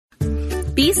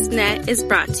BeastNet is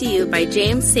brought to you by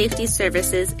James Safety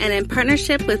Services and in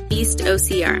partnership with Beast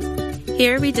OCR.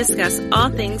 Here we discuss all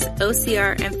things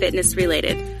OCR and fitness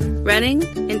related, running,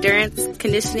 endurance,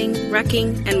 conditioning,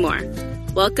 rucking, and more.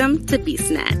 Welcome to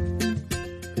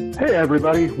BeastNet. Hey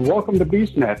everybody, welcome to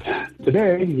BeastNet.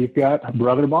 Today you've got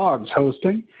Brother Boggs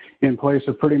hosting in place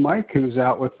of Pretty Mike, who's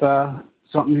out with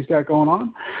something he's got going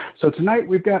on. So tonight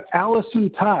we've got Allison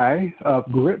Ty of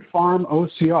Grit Farm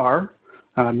OCR.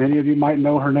 Many of you might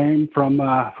know her name from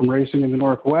racing in the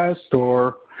Northwest,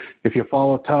 or if you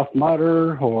follow Tough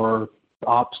Mudder or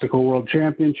Obstacle World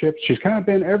Championships. She's kind of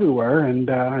been everywhere and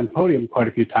podiumed quite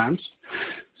a few times.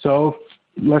 So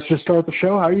let's just start the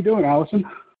show. How are you doing, Allison?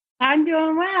 I'm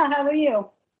doing well. How are you?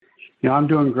 Yeah, I'm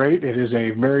doing great. It is a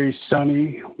very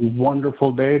sunny,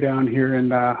 wonderful day down here in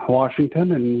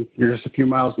Washington, and you're just a few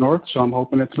miles north, so I'm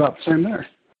hoping it's about the same there.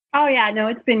 Oh, yeah. No,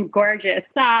 it's been gorgeous.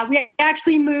 We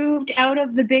actually moved out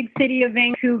of the big city of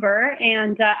Vancouver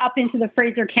and up into the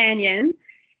Fraser Canyon.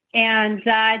 And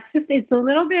it's a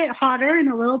little bit hotter and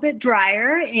a little bit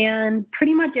drier, and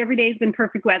pretty much every day has been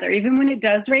perfect weather. Even when it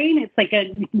does rain, it's like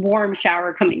a warm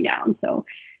shower coming down. So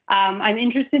I'm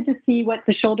interested to see what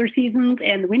the shoulder seasons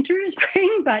and the winters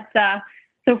bring, but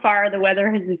so far the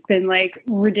weather has just been like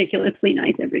ridiculously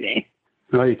nice every day.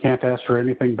 Well, you can't ask for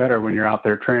anything better when you're out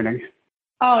there training.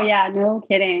 Oh, yeah, no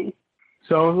kidding.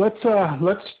 So let's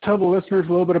tell the listeners a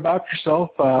little bit about yourself.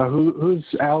 Who's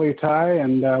Allie Ty,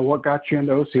 and what got you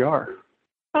into OCR?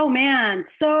 Oh, man.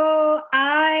 So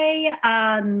this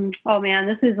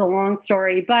is a long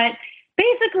story, but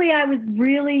basically I was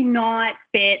really not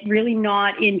fit, really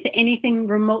not into anything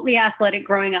remotely athletic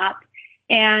growing up.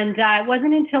 And it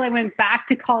wasn't until I went back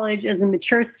to college as a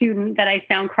mature student that I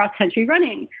found cross-country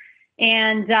running.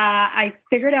 And I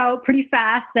figured out pretty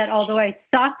fast that although I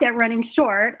sucked at running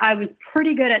short, I was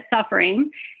pretty good at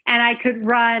suffering, and I could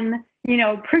run,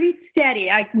 pretty steady.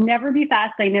 I could never be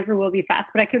fast. I never will be fast,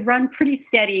 but I could run pretty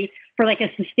steady for like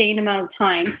a sustained amount of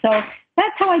time. So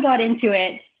that's how I got into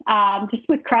it, just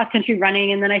with cross-country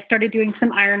running. And then I started doing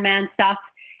some Ironman stuff.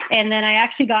 And then I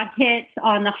actually got hit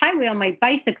on the highway on my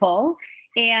bicycle,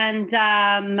 and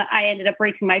I ended up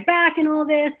breaking my back and all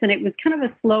this. And it was kind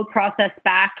of a slow process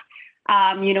back.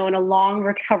 In a long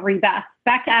recovery back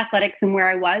to athletics and where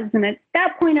I was. And at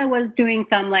that point, I was doing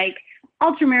some like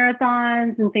ultra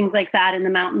marathons and things like that in the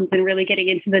mountains and really getting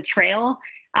into the trail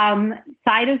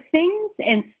side of things.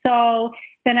 And so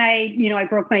then I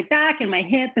broke my back and my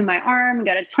hip and my arm and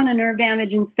got a ton of nerve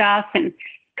damage and stuff and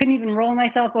couldn't even roll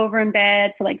myself over in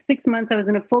bed for like 6 months. I was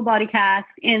in a full body cast.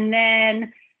 And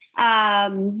then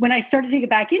when I started to get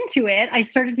back into it, I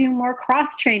started doing more cross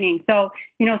training. So,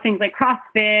 things like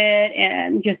CrossFit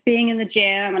and just being in the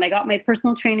gym, and I got my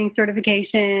personal training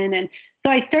certification. And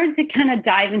so I started to kind of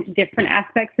dive into different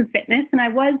aspects of fitness, and I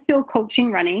was still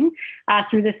coaching running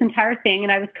through this entire thing.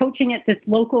 And I was coaching at this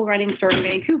local running store in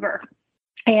Vancouver.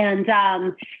 And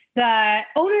the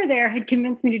owner there had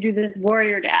convinced me to do this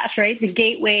Warrior Dash, right? The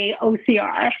Gateway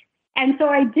OCR. And so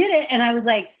I did it, and I was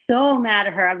like so mad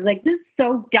at her. I was like, this is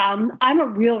so dumb. I'm a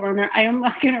real runner. I am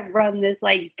not going to run this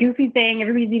like goofy thing.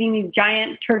 Everybody's eating these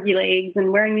giant turkey legs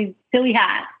and wearing these silly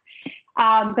hats.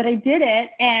 But I did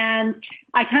it, and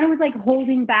I kind of was like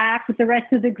holding back with the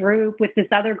rest of the group with this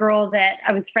other girl that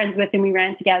I was friends with, and we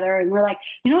ran together, and we're like,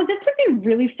 this would be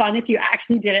really fun if you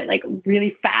actually did it like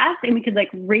really fast and we could like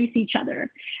race each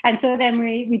other. And so then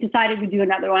we decided to do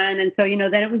another one. And so,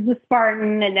 then it was the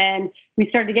Spartan, and then we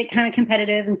started to get kind of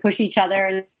competitive and push each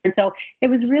other. And so it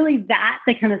was really that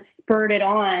kind of spurred it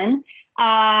on.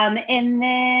 And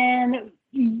then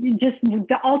just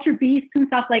the Ultra Beasts and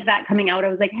stuff like that coming out, I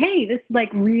was like, hey, this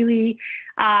like really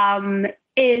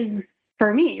is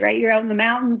for me, right? You're out in the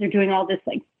mountains, you're doing all this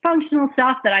like functional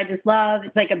stuff that I just love.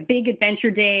 It's like a big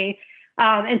adventure day.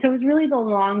 And so it was really the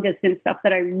long distance stuff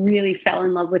that I really fell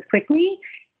in love with quickly.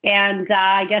 And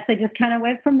I guess I just kind of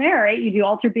went from there, right? You do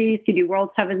Ultra Beast, you do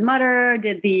World's Toughest Mudder,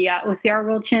 did the OCR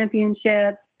World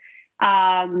Championships,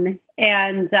 and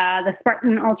the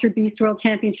Spartan Ultra Beast World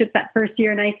Championships that first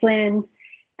year in Iceland.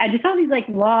 I just all these like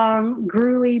long,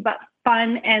 gruely, but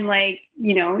fun. And like,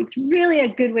 it's really a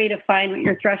good way to find what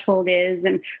your threshold is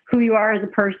and who you are as a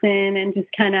person, and just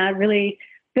kind of really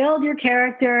build your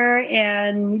character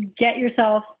and get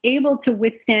yourself able to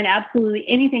withstand absolutely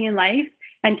anything in life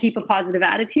and keep a positive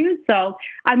attitude. So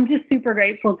I'm just super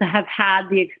grateful to have had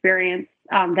the experience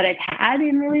that I've had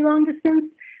in really long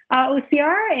distance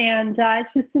OCR. And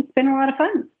it's been a lot of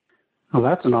fun. Well,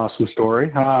 that's an awesome story.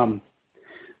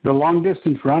 The long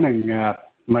distance running,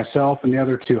 myself and the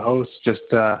other two hosts just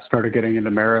started getting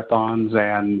into marathons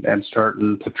and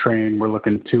starting to train. We're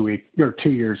looking 2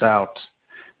 years out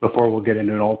before we'll get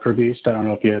into an Ultra Beast. I don't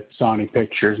know if you saw any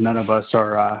pictures. None of us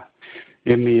are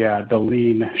in the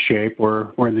lean shape.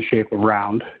 We're in the shape of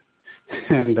round,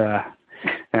 and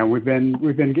we've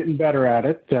been getting better at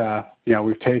it.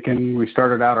 We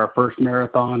started out our first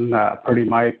marathon. Pretty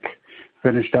Mike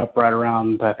finished up right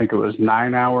around, I think it was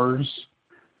 9 hours,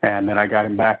 and then I got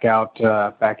him back out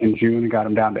back in June and got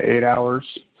him down to 8 hours.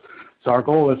 So our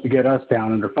goal is to get us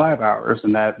down under 5 hours,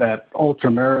 and that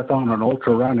ultra marathon and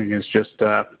ultra running is just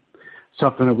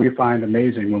something that we find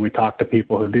amazing when we talk to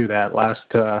people who do that. Last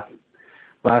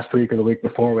week or the week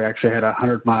before, we actually had a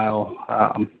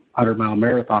 100-mile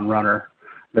marathon runner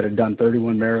that had done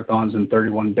 31 marathons in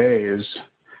 31 days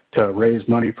to raise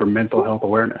money for mental health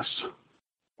awareness.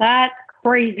 That's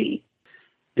crazy.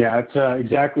 Yeah, it's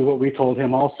exactly what we told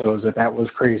him also, is that was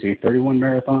crazy. 31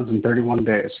 marathons in 31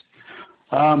 days.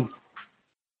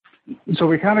 So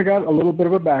we kind of got a little bit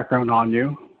of a background on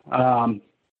you.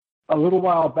 A little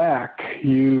while back,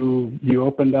 you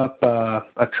opened up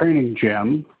a training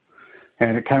gym,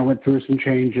 and it kind of went through some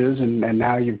changes, and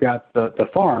now you've got the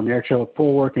farm. You actually have a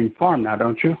full working farm now,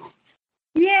 don't you?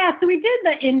 Yeah, so we did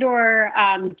the indoor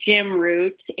gym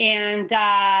route, and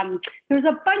there was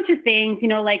a bunch of things,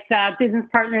 like the business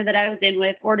partner that I was in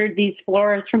with ordered these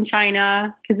floors from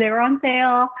China because they were on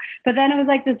sale. But then it was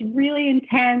like this really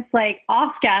intense,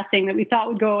 off-gassing that we thought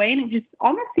would go away, and it just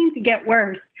almost seemed to get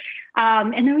worse.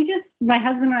 And then my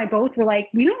husband and I both were like,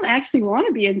 we don't actually want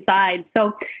to be inside.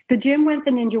 So the gym went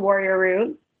the Ninja Warrior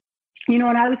route, and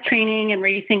I was training and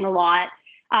racing a lot.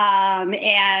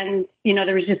 And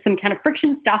there was just some kind of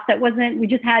friction stuff we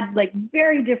just had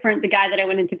very different, the guy that I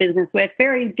went into business with,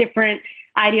 very different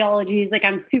ideologies.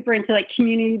 I'm super into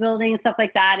community building and stuff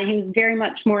like that. And he was very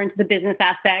much more into the business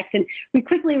aspect. And we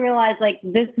quickly realized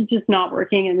this is just not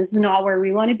working and this is not where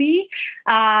we want to be.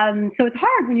 So it's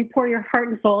hard when you pour your heart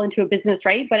and soul into a business,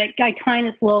 right? But I kind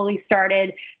of slowly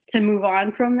started to move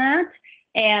on from that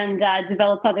and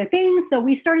develop other things. So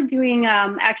we started doing,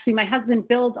 actually my husband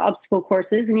builds obstacle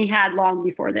courses, and he had long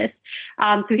before this.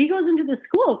 So he goes into the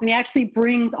schools and he actually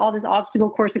brings all this obstacle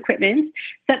course equipment,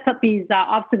 sets up these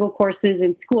obstacle courses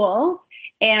in schools,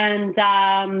 and,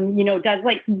 does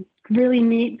really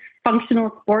neat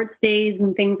functional sports days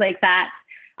and things like that.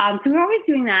 So we're always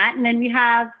doing that. And then we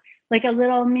have a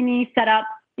little mini setup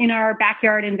in our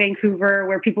backyard in Vancouver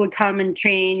where people would come and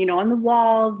train, on the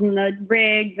walls and the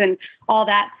rigs and all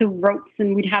that. So ropes,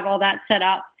 and we'd have all that set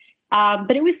up.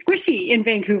 But it was squishy in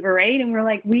Vancouver, right? And we're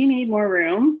like, we need more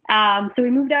room. So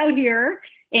we moved out here.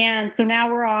 And so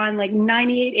now we're on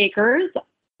 98 acres,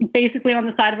 basically on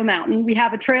the side of a mountain. We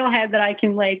have a trailhead that I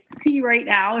can see right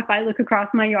now if I look across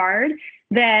my yard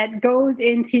that goes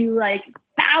into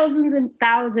thousands and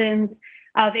thousands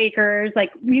of acres.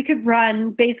 You could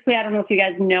run, basically, I don't know if you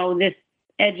guys know this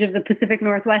edge of the Pacific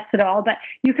Northwest at all, but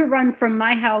you could run from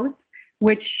my house,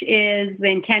 which is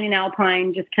in Canyon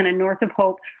Alpine, just kind of north of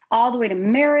Hope, all the way to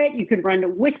Merritt. You could run to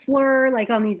Whistler,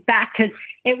 on these back, because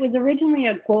it was originally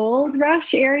a gold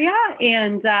rush area,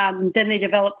 and then they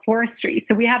developed forestry.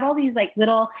 So we have all these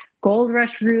little gold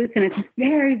rush routes, and it's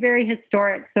very, very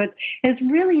historic. So it's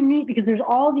really neat because there's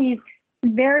all these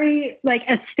very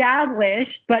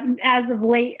established, but as of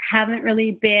late haven't really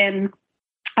been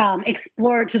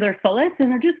explored to their fullest,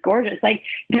 and they're just gorgeous. I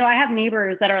have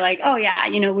neighbors that are oh yeah,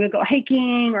 we'll go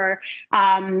hiking or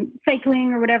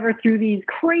cycling or whatever through these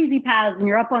crazy paths, and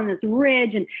you're up on this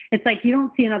ridge, and it's you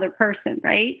don't see another person,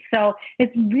 right? So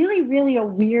it's really, really a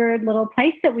weird little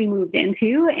place that we moved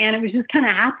into, and it was just kind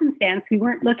of happenstance. We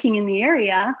weren't looking in the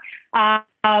area.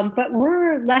 But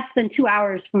we're less than 2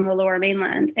 hours from the Lower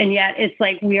Mainland, and yet it's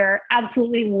we are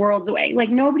absolutely worlds away.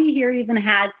 Nobody here even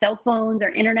has cell phones or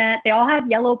internet. They all have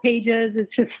yellow pages.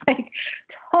 It's just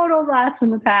total blast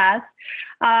from the past.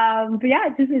 But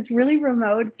yeah, it's really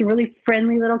remote. It's a really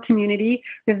friendly little community.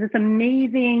 There's this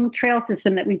amazing trail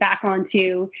system that we back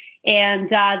onto, and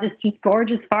this just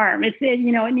gorgeous farm. It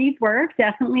needs work,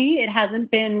 definitely. It hasn't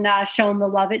been shown the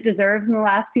love it deserves in the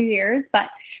last few years,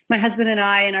 but my husband and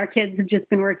I and our kids have just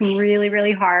been working really,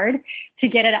 really hard to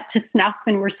get it up to snuff,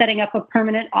 and we're setting up a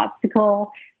permanent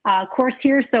obstacle course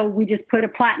here. So we just put a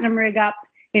platinum rig up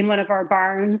in one of our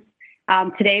barns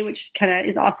today, which kind of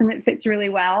is awesome. It fits really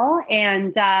well.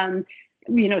 And,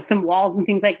 some walls and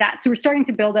things like that. So we're starting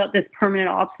to build out this permanent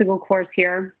obstacle course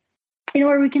here,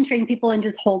 where we can train people and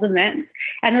just hold events.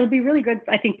 And it'll be really good,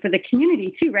 I think, for the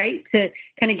community too, right? To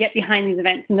kind of get behind these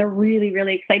events. And they're really,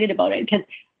 really excited about it, because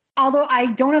although I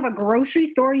don't have a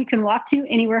grocery store you can walk to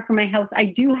anywhere from my house, I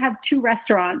do have 2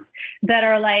 restaurants that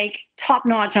are top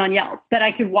notch on Yelp that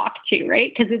I could walk to,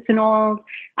 right? Because it's an old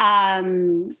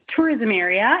tourism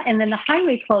area, and then the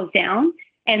highway closed down.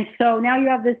 And so now you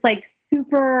have this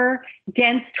super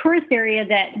dense tourist area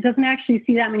that doesn't actually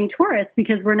see that many tourists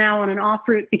because we're now on an off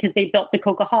route because they built the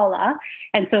Coquihalla.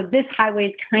 And so this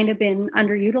highway's kind of been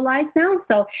underutilized now.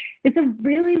 So it's a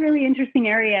really, really interesting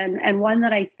area and one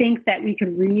that I think that we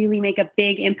could really make a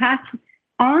big impact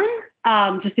on,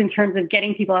 just in terms of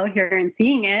getting people out here and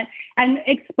seeing it and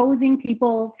exposing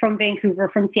people from Vancouver,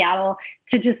 from Seattle,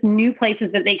 to just new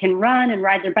places that they can run and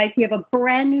ride their bikes. We have a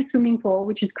brand new swimming pool,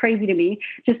 which is crazy to me,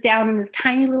 just down in this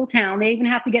tiny little town. They even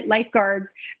have to get lifeguards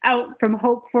out from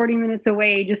Hope 40 minutes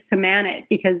away just to man it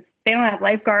because they don't have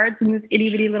lifeguards in this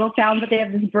itty bitty little town, but they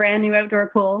have this brand new outdoor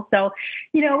pool. So,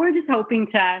 we're just hoping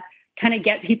to kind of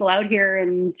get people out here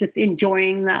and just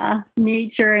enjoying the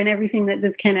nature and everything that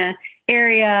this kind of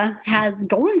area has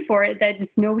going for it that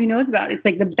just nobody knows about. It's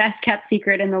like the best kept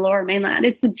secret in the Lower Mainland.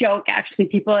 It's a joke, actually.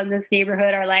 People in this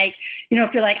neighborhood are like,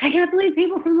 if you're like, I can't believe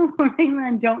people from the Lower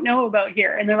Mainland don't know about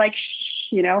here. And they're like,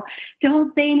 shh,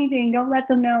 don't say anything. Don't let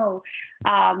them know.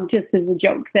 Just as a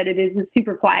joke that it's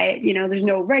super quiet. There's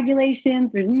no regulations.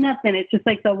 There's nothing. It's just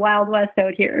like the Wild West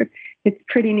out here. It's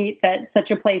pretty neat that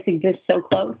such a place exists so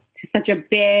close to such a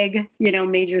big,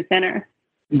 major center.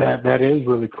 That is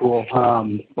really cool.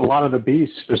 A lot of the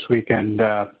beasts this weekend,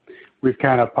 we've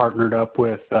kind of partnered up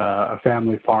with a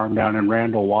family farm down in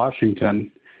Randall,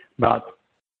 Washington, about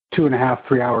 2.5,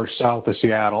 3 hours south of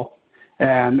Seattle.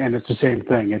 And it's the same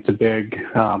thing. It's a big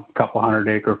couple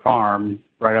 100-acre farm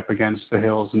right up against the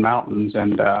hills and mountains.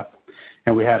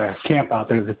 And we had a camp out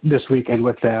there this weekend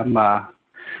with them,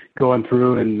 going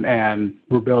through and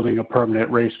we're building a permanent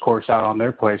race course out on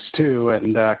their place too.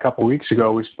 And a couple weeks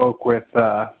ago, we spoke with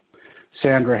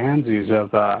Sandra Hanses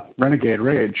of Renegade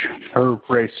Rage, her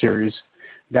race series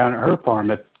down at her farm.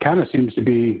 That kind of seems to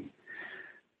be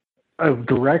a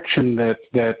direction that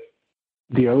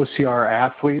the OCR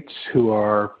athletes who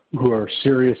are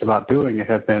serious about doing it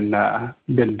have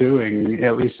been doing,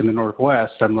 at least in the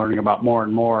Northwest. I'm learning about more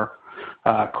and more.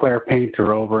 Claire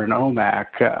Painter over in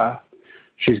Omak,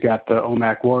 she's got the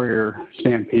Omak Warrior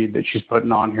Stampede that she's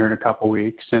putting on here in a couple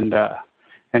weeks, and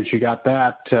she got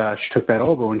that. She took that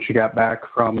over when she got back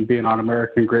from being on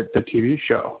American Grit, the TV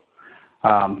show,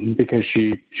 because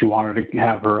she wanted to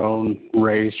have her own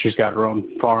race. She's got her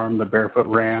own farm, the Barefoot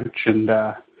Ranch, and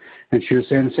she was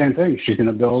saying the same thing. She's going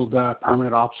to build a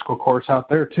permanent obstacle course out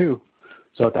there too.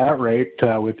 So at that rate,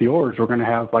 with yours, we're going to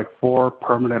have like 4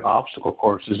 permanent obstacle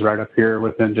courses right up here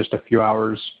within just a few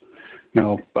hours,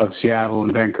 of Seattle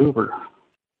and Vancouver.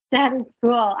 That is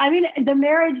cool. I mean, the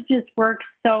marriage just works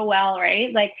so well,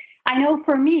 right? Like, I know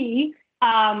for me,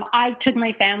 I took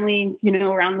my family,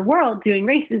 around the world doing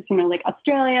races, like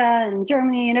Australia and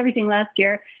Germany and everything last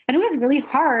year. And it was really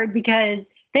hard because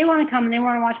they want to come and they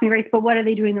want to watch me race, but what are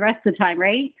they doing the rest of the time,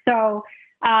 right? So,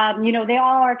 they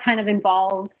all are kind of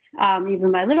involved,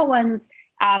 even my little ones.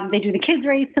 They do the kids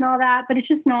race and all that, but it's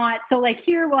just not. So like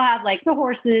here we'll have like the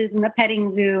horses and the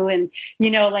petting zoo and,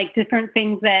 like different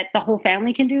things that the whole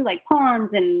family can do, like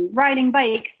ponds and riding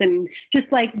bikes and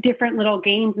just like different little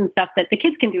games and stuff that the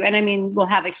kids can do. And I mean, we'll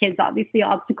have a kids, obviously,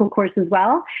 obstacle course as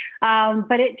well.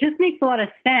 But it just makes a lot of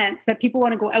sense that people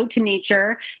want to go out to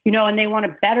nature, and they want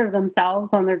to better themselves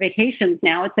on their vacations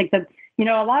now. It's like a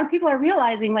lot of people are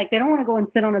realizing like they don't want to go and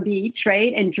sit on a beach,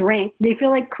 right, and drink. They feel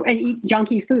like and eat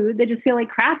junky food. They just feel like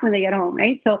crap when they get home,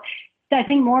 right? So I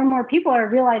think more and more people are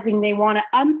realizing they want to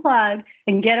unplug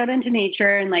and get out into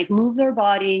nature and like move their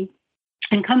body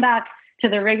and come back to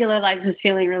their regular lives just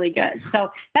feeling really good.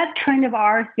 So that's kind of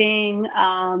our thing.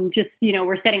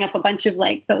 We're setting up a bunch of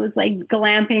like those like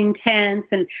glamping tents,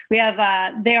 and we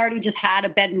have they already just had a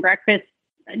bed and breakfast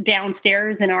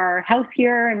downstairs in our house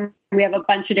here, and we have a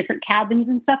bunch of different cabins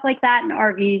and stuff like that and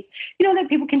RVs, that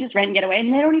people can just rent and get away,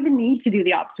 and they don't even need to do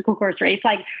the obstacle course race.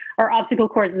 Like our obstacle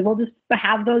courses, we'll just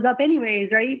have those up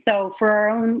anyways, right? So for our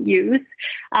own use,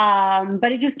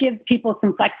 but it just gives people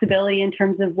some flexibility in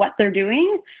terms of what they're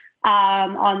doing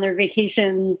on their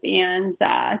vacations. And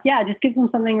it just gives them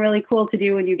something really cool to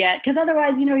do when you get, because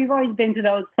otherwise, you've always been to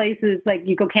those places, like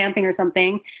you go camping or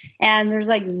something and there's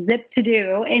like zip to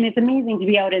do. And it's amazing to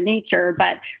be out in nature,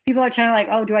 but people are trying to like,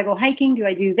 oh, do I go hiking? Do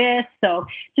I do this? So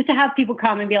just to have people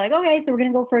come and be like, okay, so we're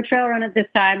going to go for a trail run at this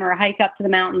time or a hike up to the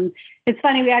mountain. It's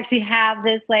funny. We actually have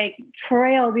this like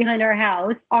trail behind our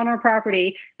house on our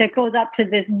property that goes up to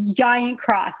this giant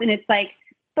cross. And it's like,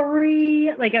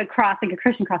 a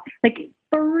Christian cross, like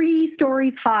 3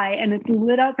 stories high, and it's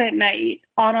lit up at night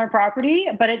on our property,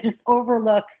 but it just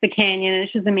overlooks the canyon. And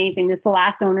it's just amazing. It's the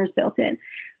last owners built it.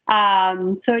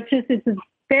 So it's a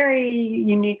very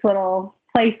unique little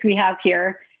place we have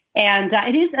here. And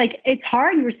it is like, it's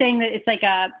hard. You were saying that it's like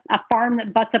a farm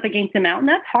that butts up against a mountain.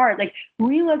 That's hard. Like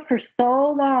we looked for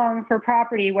so long for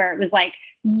property where it was like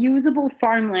usable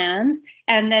farmland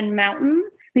and then mountains,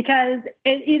 because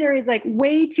it either is like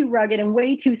way too rugged and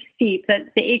way too steep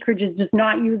that the acreage is just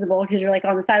not usable because you're like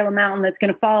on the side of a mountain that's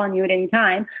going to fall on you at any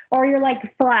time, or you're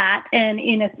like flat and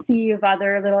in a sea of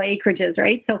other little acreages,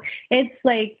 right? So it's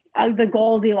like the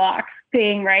Goldilocks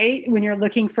thing, right? When you're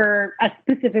looking for a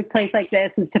specific place like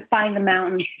this, is to find the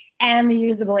mountain and the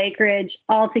usable acreage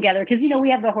all together. Because, we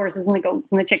have the horses and the goats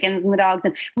and the chickens and the dogs,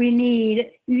 and we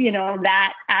need,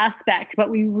 that aspect. But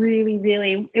we really,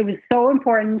 really, it was so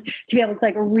important to be able to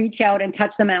like reach out and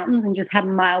touch the mountains and just have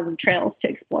miles of trails to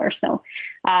explore. So,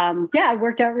 it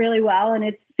worked out really well. And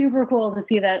it's super cool to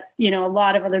see that, a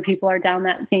lot of other people are down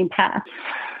that same path.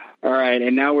 All right.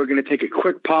 And now we're going to take a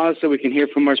quick pause so we can hear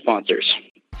from our sponsors.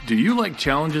 Do you like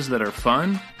challenges that are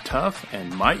fun, tough,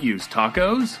 and might use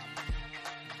tacos?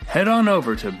 Head on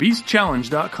over to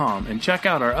beastchallenge.com and check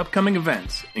out our upcoming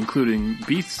events, including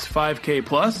Beasts 5K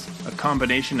Plus, a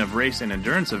combination of race and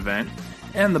endurance event,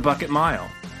 and the Bucket Mile.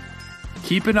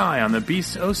 Keep an eye on the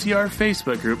Beasts OCR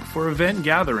Facebook group for event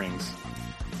gatherings.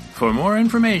 For more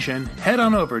information, head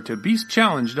on over to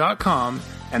beastchallenge.com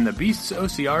and the Beasts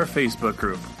OCR Facebook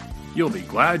group. You'll be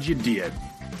glad you did.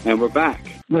 And we're back.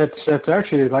 That's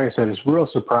actually, like I said, it's a real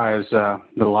surprise that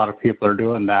a lot of people are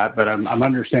doing that, but I'm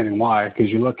understanding why, because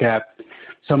you look at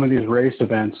some of these race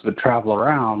events that travel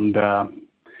around,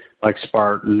 like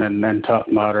Spartan and Tough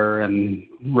Mudder and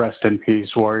Rest in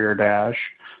Peace Warrior Dash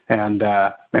and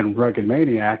Rugged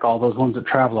Maniac, all those ones that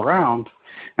travel around,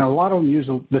 and a lot of them use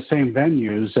the same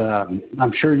venues.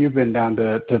 I'm sure you've been down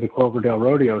to the Cloverdale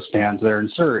Rodeo stands there in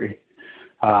Surrey.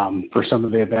 For some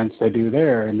of the events they do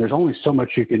there, and there's only so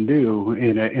much you can do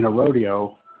in a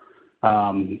rodeo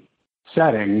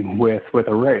setting with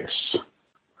a race.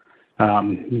 They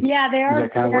are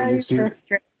very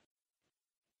strict.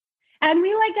 And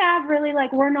we like to have really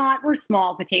we're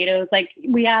small potatoes. Like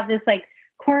we have this like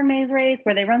corn maze race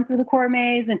where they run through the corn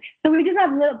maze, and so we just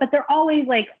have little, but they're always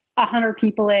like 100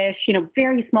 people-ish,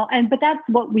 very small. But that's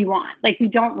what we want. Like we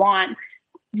don't want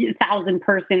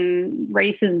 1,000-person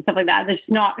races and stuff like that. That's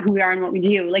not who we are and what we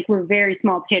do. Like we're very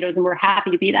small potatoes, and we're happy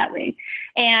to be that way.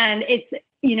 And it's,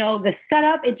 the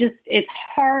setup, it's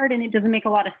hard, and it doesn't make a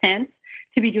lot of sense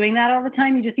to be doing that all the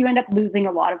time. You end up losing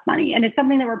a lot of money, and it's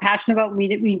something that we're passionate about.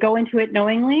 We go into it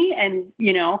knowingly, and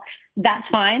that's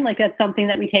fine. Like that's something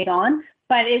that we take on,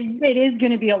 but it is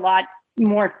going to be a lot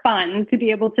more fun to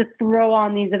be able to throw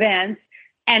on these events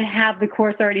and have the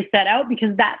course already set out,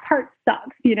 because that part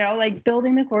sucks, like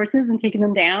building the courses and taking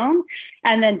them down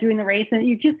and then doing the race. And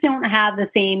you just don't have the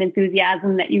same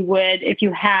enthusiasm that you would if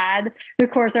you had the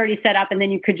course already set up, and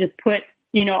then you could just put,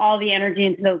 all the energy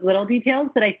into those little details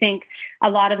that I think a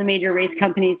lot of the major race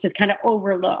companies just kind of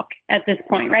overlook at this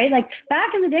point, right? Like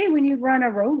back in the day when you run a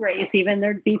road race, even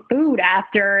there'd be food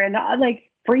after and like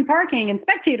free parking and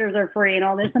spectators are free and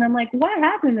all this. And I'm like, what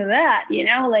happened to that?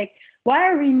 Why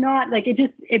are we not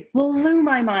it blew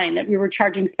my mind that we were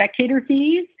charging spectator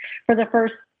fees for the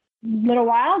first little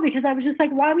while, because I was just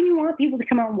like, why would you want people to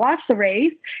come out and watch the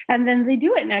race and then they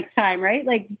do it next time, right?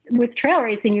 Like with trail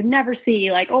racing, you'd never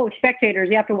see like, oh, spectators,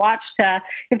 you have to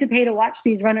pay to watch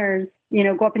these runners,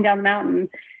 go up and down the mountain.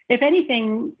 If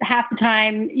anything, half the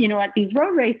time, at these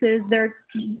road races, they're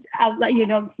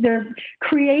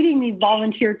creating these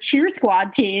volunteer cheer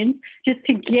squad teams just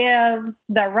to give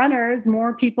the runners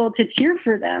more people to cheer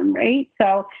for them, right?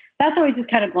 So that's always just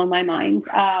kind of blown my mind.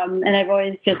 And I've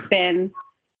always just been,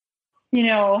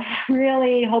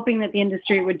 really hoping that the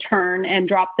industry would turn and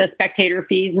drop the spectator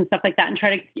fees and stuff like that and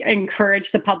try to encourage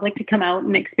the public to come out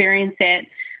and experience it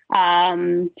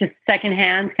just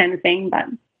secondhand kind of thing. But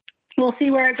we'll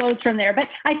see where it goes from there. But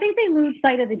I think they lose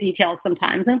sight of the details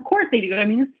sometimes. And of course they do. I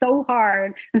mean, it's so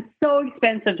hard and so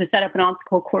expensive to set up an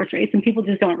obstacle course race, and people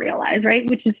just don't realize, right?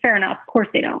 Which is fair enough. Of course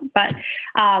they don't. But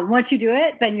once you do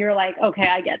it, then you're like, okay,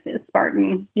 I get this,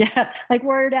 Spartan. Yeah. Like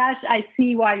Warrior Dash, I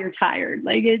see why you're tired.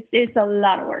 Like it's a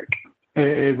lot of work.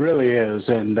 It really is.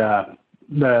 And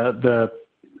the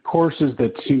courses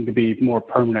that seem to be more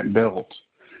permanent built,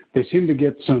 they seem to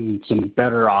get some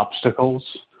better obstacles.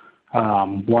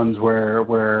 Ones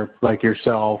where like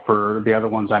yourself or the other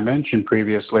ones I mentioned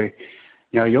previously,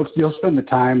 you'll spend the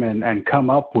time and come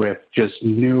up with just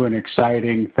new and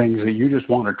exciting things that you just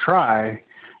want to try,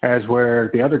 as where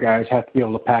the other guys have to be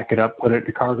able to pack it up, put it in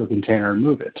a cargo container and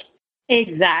move it.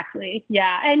 Exactly.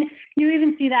 Yeah. And you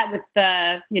even see that with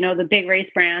the big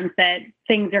race brands, that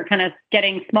things are kind of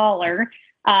getting smaller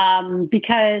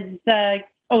because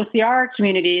OCR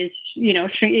communities,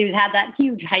 it had that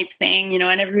huge hype thing,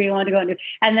 and everybody wanted to go into.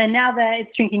 And then now that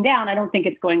it's shrinking down, I don't think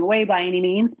it's going away by any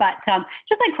means. But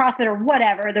just like CrossFit or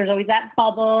whatever, there's always that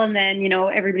bubble, and then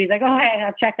everybody's like, oh, hey,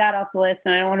 I'll check that off the list,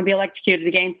 and I don't want to be electrocuted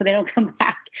again, so they don't come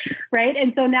back, right?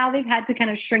 And so now they've had to kind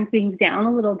of shrink things down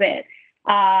a little bit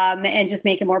and just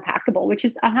make it more packable, which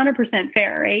is 100%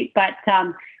 fair, right? But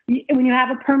when you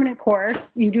have a permanent course,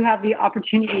 you do have the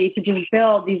opportunity to just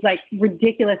build these like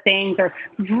ridiculous things or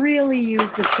really use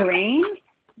the terrain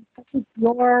in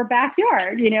your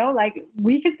backyard. Like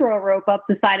we could throw a rope up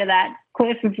the side of that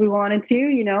cliff if we wanted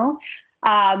to,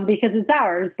 because it's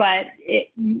ours. But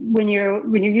when you're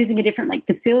using a different like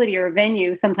facility or a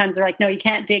venue, sometimes they're like, no, you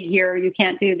can't dig here, or you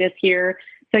can't do this here.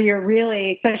 So you're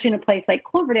really, especially in a place like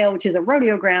Cloverdale, which is a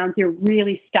rodeo grounds, you're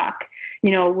really stuck,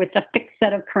 with a fixed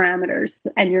set of parameters,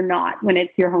 and you're not when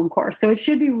it's your home course. So it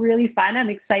should be really fun. I'm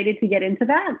excited to get into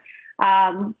that.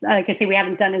 Like I say, we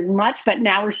haven't done as much, but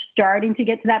now we're starting to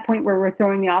get to that point where we're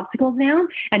throwing the obstacles down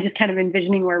and just kind of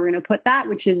envisioning where we're going to put that,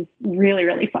 which is really,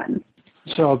 really fun.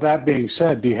 So that being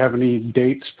said, do you have any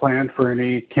dates planned for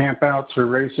any campouts or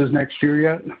races next year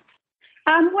yet?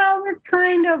 Well, we're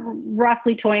kind of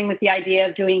roughly toying with the idea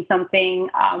of doing something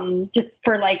just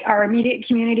for like our immediate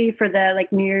community for the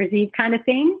like New Year's Eve kind of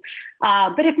thing.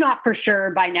 But if not for sure,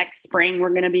 by next spring,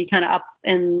 we're going to be kind of up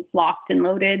and locked and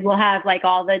loaded. We'll have like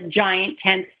all the giant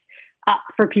tents up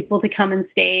for people to come and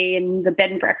stay, and the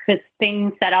bed and breakfast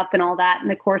thing set up and all that. And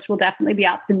the course will definitely be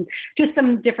up, and just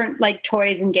some different like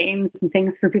toys and games and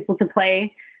things for people to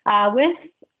play with.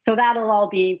 So that'll all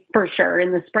be for sure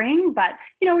in the spring, but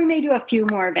we may do a few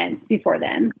more events before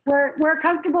then. We're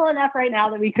comfortable enough right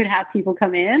now that we could have people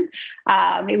come in.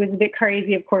 It was a bit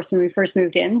crazy, of course, when we first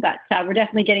moved in, but we're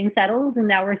definitely getting settled, and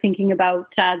now we're thinking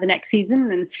about the next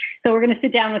season. And so we're going to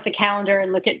sit down with the calendar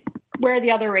and look at where the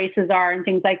other races are and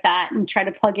things like that, and try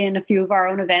to plug in a few of our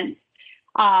own events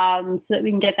so that we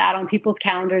can get that on people's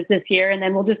calendars this year. And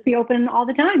then we'll just be open all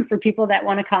the time for people that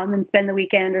want to come and spend the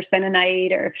weekend or spend a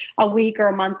night or a week or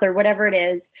a month or whatever it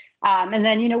is. And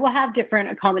then, we'll have different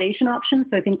accommodation options.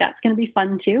 So I think that's going to be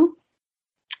fun too.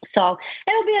 So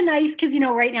it'll be a nice, because,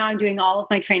 right now I'm doing all of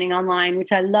my training online,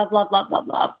 which I love, love, love, love,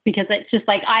 love, because it's just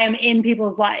like I am in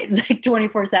people's lives like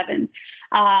 24/7.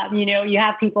 You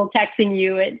have people texting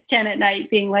you at 10 at night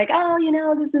being like, oh,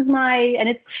 this is and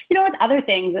it's, it's other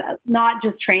things, not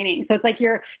just training. So it's like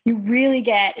you really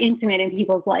get intimate in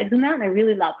people's lives in that. And I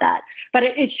really love that. But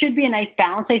it should be a nice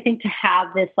balance, I think, to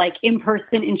have this like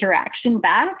in-person interaction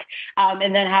back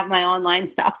and then have my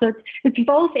online stuff. So it's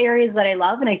both areas that I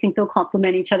love, and I think they'll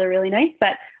complement each other really nice.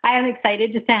 But I am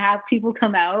excited just to have people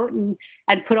come out and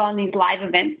put on these live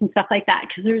events and stuff like that,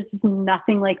 because there's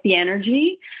nothing like the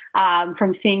energy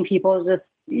from seeing people just,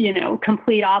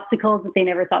 complete obstacles that they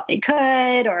never thought they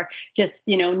could, or just,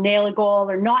 nail a goal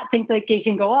or not think like they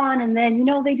can go on. And then,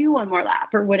 they do one more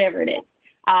lap or whatever it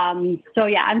is. So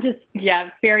yeah, I'm just,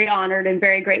 very honored and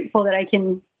very grateful that I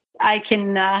can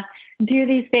do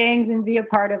these things and be a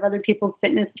part of other people's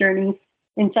fitness journeys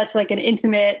in such like an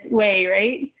intimate way.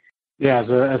 Right. Yeah,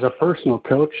 as a personal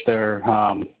coach there,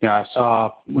 I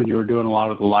saw when you were doing a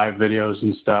lot of the live videos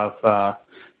and stuff,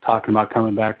 talking about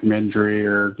coming back from injury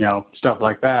or, stuff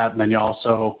like that. And then you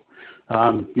also,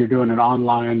 you're doing an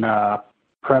online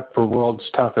prep for World's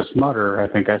Toughest Mudder, I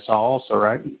think I saw also,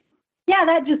 right? Yeah,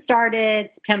 that just started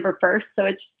September 1st, so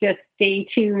it's just day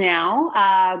 2 now.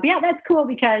 But yeah, that's cool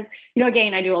because,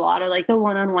 again, I do a lot of like the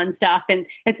one-on-one stuff, and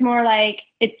it's more like,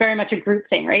 it's very much a group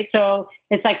thing, right? So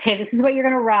it's like, hey, this is what you're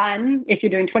going to run. If you're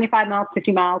doing 25 miles,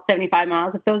 50 miles, 75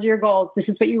 miles, if those are your goals, this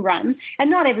is what you run. And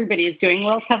not everybody is doing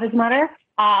World's Toughest Mudder,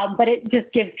 but it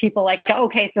just gives people like,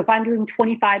 okay, so if I'm doing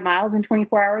 25 miles in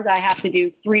 24 hours, I have to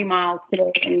do 3 miles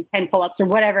today and 10 pull-ups or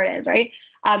whatever it is, right?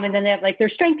 And then they have like their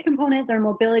strength component, their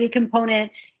mobility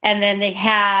component, and then they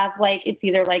have like, it's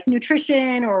either like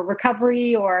nutrition or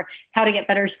recovery or how to get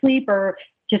better sleep or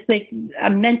just like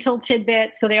a mental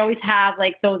tidbit. So they always have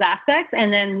like those aspects,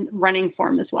 and then running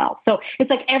form as well. So it's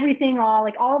like everything,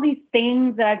 all these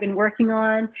things that I've been working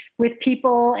on with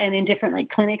people and in different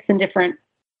like clinics and different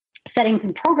settings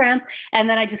and programs. And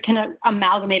then I just kind of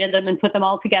amalgamated them and put them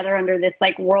all together under this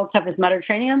like World's Toughest Mudder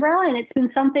training umbrella. And it's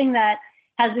been something that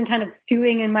has been kind of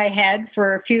stewing in my head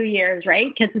for a few years, right?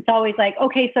 Because it's always like,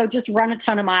 okay, so just run a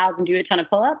ton of miles and do a ton of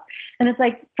pull-ups. And it's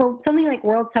like, for something like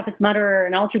World's Toughest Mudder or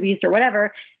an Ultra Beast or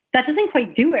whatever, that doesn't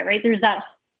quite do it, right? There's that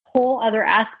whole other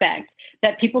aspect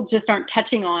that people just aren't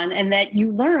touching on, and that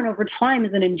you learn over time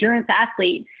as an endurance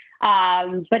athlete.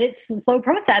 But it's a slow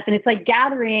process, and it's like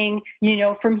gathering,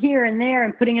 from here and there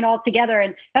and putting it all together.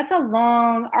 And that's a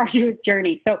long, arduous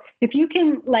journey. So if you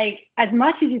can, as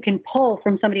much as you can pull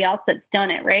from somebody else that's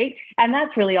done it, right? And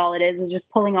that's really all it is just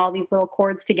pulling all these little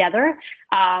cords together.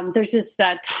 There's just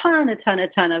a ton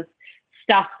of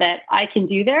stuff that I can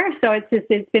do there. So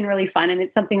it's been really fun. And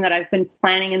it's something that I've been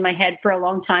planning in my head for a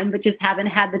long time, but just haven't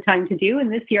had the time to do.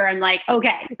 And this year I'm like,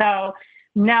 okay, so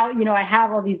now, I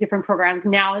have all these different programs.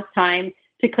 Now it's time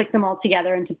to click them all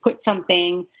together and to put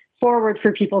something forward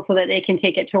for people so that they can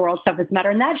take it to World Toughest Mudder.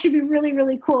 And that should be really,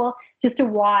 really cool just to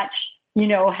watch,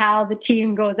 how the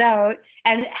team goes out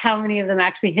and how many of them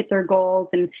actually hit their goals.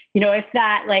 And, if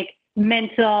that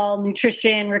mental,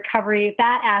 nutrition, recovery, if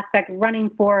that aspect, running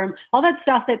form, all that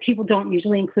stuff that people don't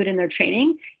usually include in their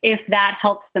training, if that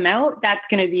helps them out, that's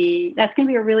going to be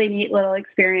a really neat little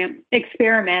experiment,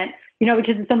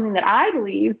 because it's something that I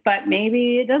believe, but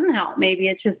maybe it doesn't help. Maybe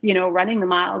it's just, running the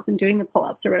miles and doing the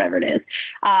pull-ups or whatever it is.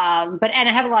 And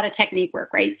I have a lot of technique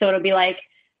work, right? So it'll be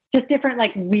just different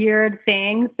weird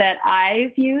things that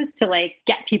I've used to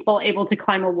get people able to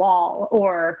climb a wall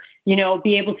or,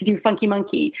 be able to do funky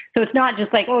monkey. So it's not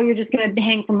just you're just going to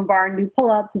hang from a bar and do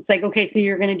pull-ups. It's okay, so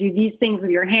you're going to do these things with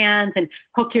your hands and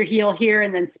hook your heel here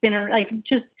and then spin it,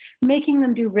 just making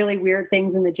them do really weird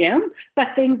things in the gym, but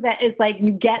things that is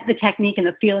you get the technique and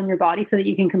the feel in your body so that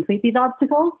you can complete these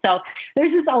obstacles. So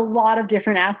there's just a lot of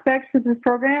different aspects to this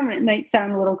program. It might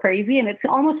sound a little crazy and it's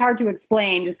almost hard to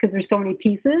explain just because there's so many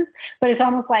pieces, but it's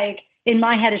almost in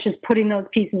my head, it's just putting those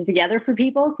pieces together for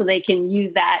people so they can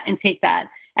use that and take that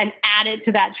and add it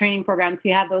to that training program. So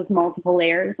you have those multiple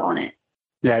layers on it.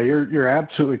 Yeah, you're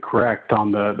absolutely correct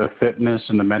on the fitness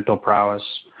and the mental prowess,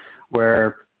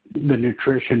 where the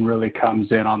nutrition really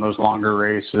comes in on those longer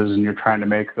races, and you're trying to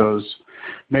make those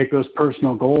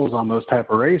personal goals on those type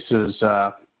of races.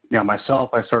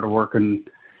 Myself, I started working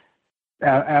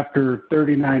after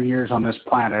 39 years on this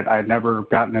planet. I'd never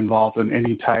gotten involved in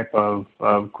any type of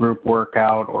group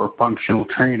workout or functional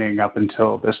training up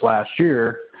until this last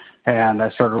year. And I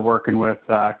started working with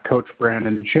Coach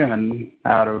Brandon Chin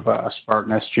out of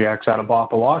Spartan SGX out of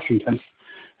Bothell, Washington.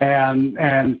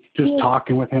 And just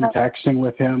talking with him, texting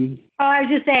with him. Oh, I was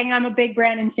just saying, I'm a big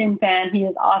Brandon Chin fan. He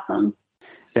is awesome.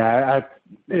 Yeah,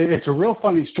 it's a real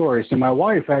funny story. So my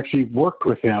wife actually worked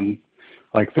with him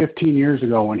 15 years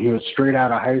ago when he was straight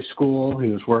out of high school.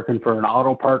 He was working for an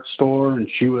auto parts store, and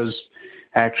she was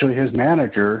actually his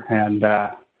manager. And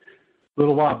a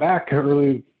little while back,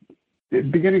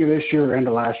 beginning of this year or end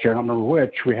of last year, I don't remember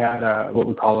which, we had what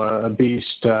we call a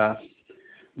Beast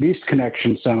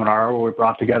Connection seminar, where we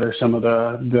brought together some of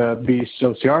the Beast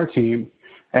OCR team,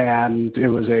 and it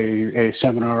was a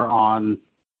seminar on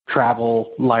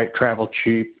travel light, travel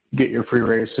cheap, get your free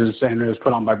races, and it was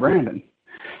put on by Brandon.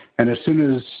 And as soon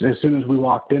as we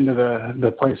walked into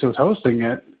the place that was hosting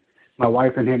it, my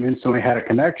wife and him instantly had a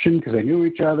connection because they knew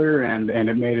each other, and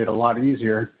it made it a lot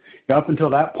easier. Up until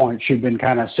that point, she'd been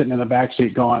kind of sitting in the back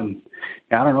seat going,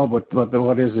 I don't know, but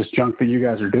what is this junk that you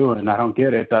guys are doing? I don't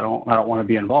get it. I don't want to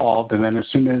be involved. And then as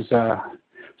soon as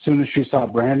she saw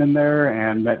Brandon there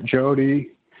and met Jody,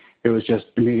 it was just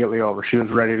immediately over. She was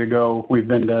ready to go. We've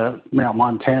been to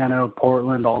Montana,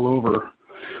 Portland, all over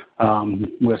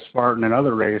with Spartan and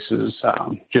other races,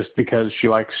 just because she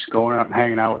likes going out and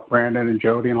hanging out with Brandon and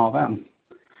Jody and all them.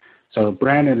 So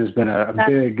Brandon has been a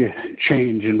big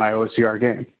change in my OCR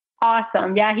game.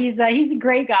 Awesome. Yeah, he's a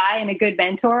great guy and a good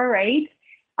mentor, right?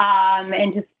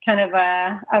 And just kind of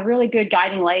a really good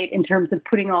guiding light in terms of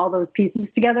putting all those pieces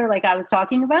together, like I was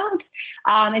talking about,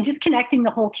 and just connecting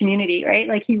the whole community,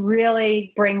 right? He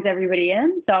really brings everybody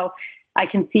in. So I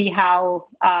can see how,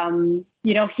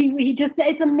 he just,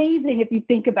 it's amazing if you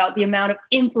think about the amount of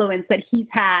influence that he's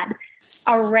had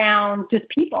around just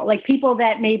people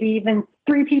that maybe even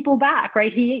 3 people back,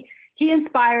 right? He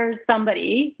inspires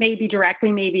somebody, maybe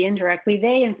directly, maybe indirectly.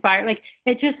 They inspire,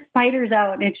 it just spiders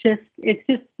out. And it's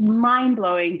just mind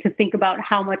blowing to think about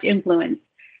how much influence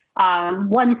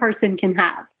one person can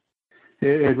have.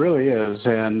 It really is.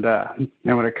 And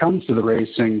when it comes to the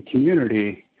racing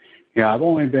community, I've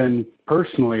only been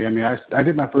personally, I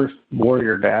did my first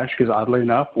Warrior Dash because oddly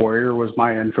enough, Warrior was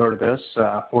my intro to this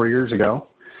 4 years ago.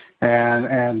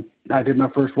 And I did my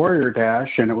first Warrior Dash,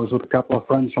 and it was with a couple of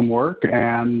friends from work.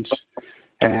 And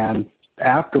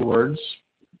afterwards,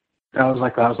 I was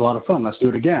like, that was a lot of fun. Let's do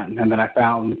it again. And then I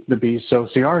found the Beast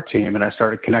OCR team, and I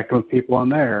started connecting with people on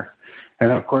there. And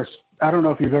then, of course, I don't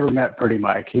know if you've ever met Pretty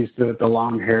Mike. He's the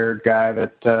long-haired guy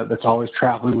that's always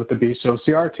traveling with the Beast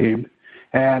OCR team.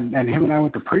 And him and I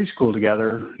went to preschool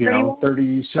together,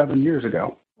 37 years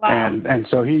ago. Wow. And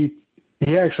so he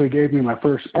he actually gave me my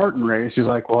first Spartan race. He's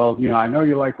like, well, I know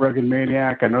you like Rugged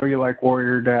Maniac. I know you like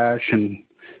Warrior Dash and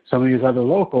some of these other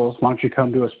locals. Why don't you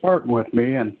come do a Spartan with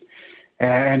me? And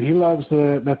he loves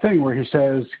the thing where he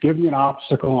says, give me an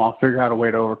obstacle and I'll figure out a way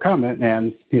to overcome it.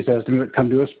 And he says, come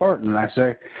do a Spartan. And I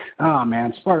say, oh,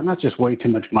 man, Spartan, that's just way too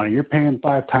much money. You're paying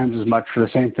 5 times as much for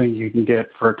the same thing you can get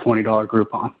for a $20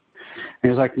 Groupon.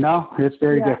 And he's like, no, it's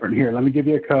very different. Here, let me give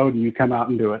you a code and you come out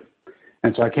and do it.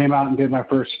 And so I came out and did my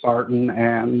first Spartan,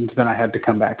 and then I had to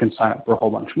come back and sign up for a whole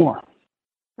bunch more.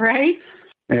 Right.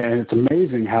 And it's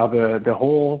amazing how the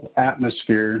whole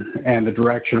atmosphere and the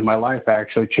direction of my life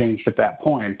actually changed at that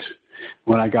point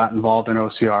when I got involved in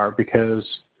OCR, because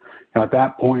at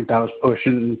that point I was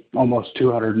pushing almost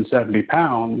 270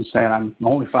 pounds, and I'm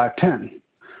only 5'10".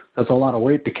 That's a lot of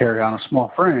weight to carry on a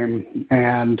small frame.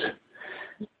 And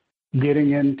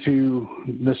getting into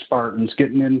the Spartans,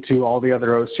 getting into all the other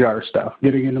OCR stuff,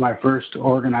 getting into my first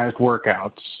organized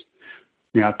workouts,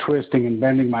 twisting and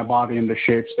bending my body into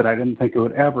shapes that I didn't think it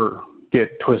would ever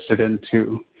get twisted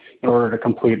into in order to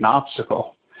complete an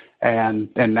obstacle. And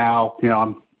now,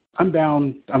 I'm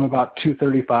down, I'm about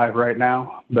 235 right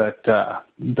now, but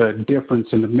the difference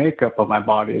in the makeup of my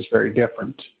body is very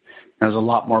different. There's a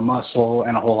lot more muscle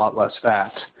and a whole lot less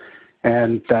fat.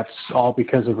 And that's all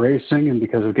because of racing and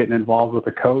because of getting involved with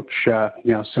a coach,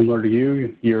 similar to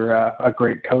you. You're a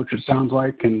great coach, it sounds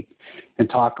like, and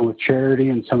talking with Charity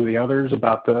and some of the others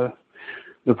about the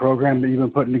program that you've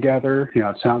been putting together.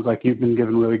 It sounds like you've been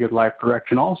given really good life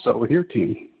direction also with your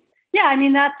team. Yeah, I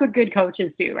mean, that's what good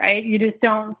coaches do, right? You just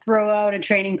don't throw out a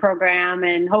training program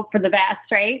and hope for the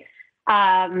best, right?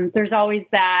 There's always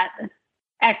that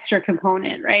extra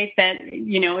component, right?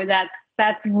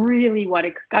 That's really what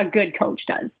a good coach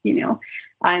does.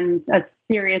 I'm a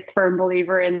serious, firm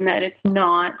believer in that it's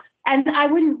not, and I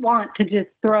wouldn't want to just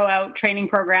throw out training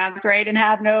programs, right? And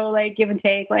have no give and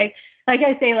take. Like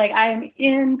I say, I'm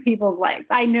in people's lives.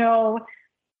 I know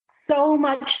so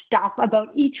much stuff about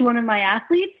each one of my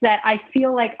athletes that I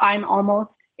feel like I'm almost,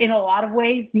 in a lot of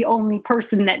ways, the only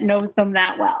person that knows them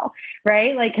that well,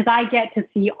 right? Because I get to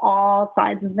see all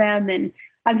sides of them, and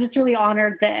I'm just really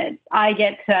honored that I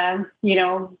get to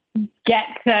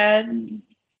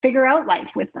figure out life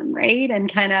with them, right?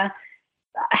 And kind of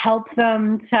help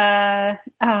them to,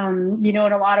 in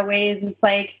a lot of ways,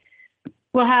 it's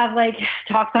we'll have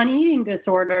talks on eating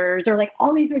disorders or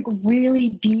all these really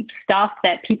deep stuff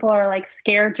that people are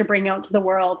scared to bring out to the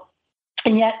world.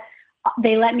 And yet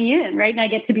they let me in, right? And I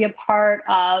get to be a part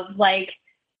of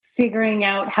figuring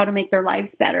out how to make their lives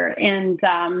better and,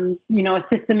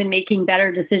 assist them in making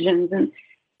better decisions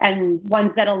and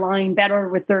ones that align better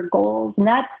with their goals. And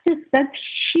that's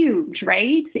huge,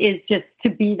 right? Is just to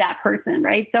be that person,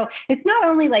 right? So it's not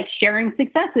only sharing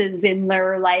successes in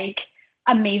their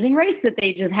amazing race that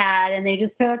they just had and they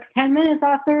just took 10 minutes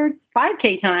off their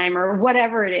 5K time or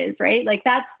whatever it is, right?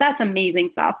 That's amazing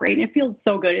stuff, right? And it feels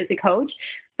so good as a coach.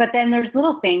 But then there's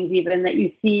little things even that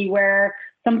you see where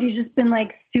somebody's just been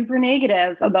super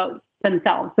negative about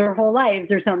themselves their whole lives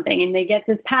or something, and they get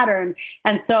this pattern.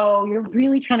 And so you're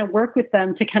really trying to work with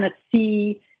them to kind of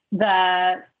see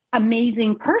the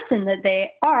amazing person that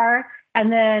they are.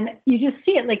 And then you just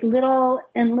see it little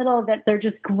and little that they're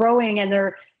just growing and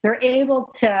they're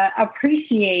able to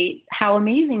appreciate how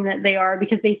amazing that they are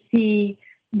because they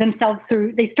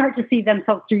start to see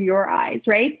themselves through your eyes,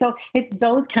 right? So it's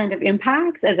those kind of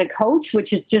impacts as a coach,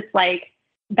 which is just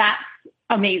that's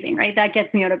amazing, right? That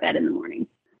gets me out of bed in the morning.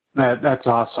 That's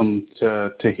awesome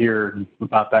to hear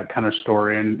about that kind of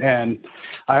story. And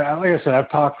I, like I said,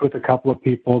 I've talked with a couple of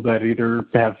people that either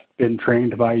have been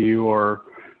trained by you or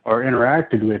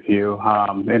interacted with you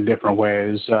in different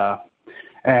ways.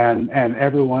 And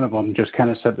every one of them just kind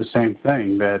of said the same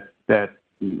thing, that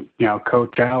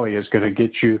Coach Allie is going to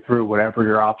get you through whatever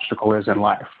your obstacle is in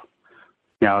life.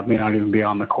 It may not even be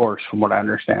on the course from what I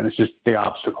understand. It's just the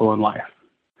obstacle in life.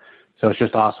 So it's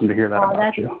just awesome to hear that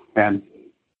about you. And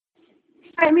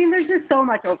I mean, there's just so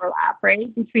much overlap,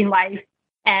 right, between life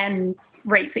and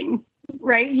racing,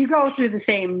 right? You go through the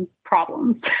same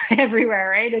problems everywhere,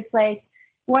 right? It's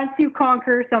once you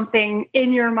conquer something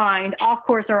in your mind, off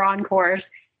course or on course,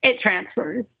 it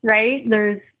transfers, right?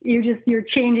 You're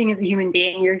changing as a human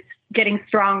being. You're getting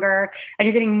stronger and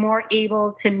you're getting more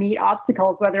able to meet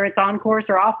obstacles, whether it's on course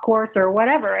or off course or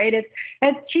whatever, right?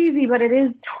 It's cheesy, but it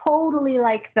is totally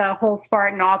the whole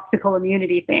Spartan obstacle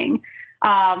immunity thing.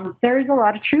 There's a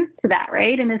lot of truth to that,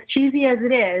 right? And as cheesy as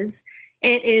it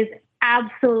is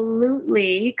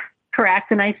absolutely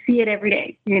correct. And I see it every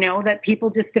day, that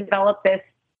people just develop this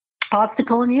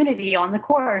obstacle immunity on the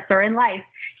course or in life,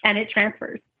 and it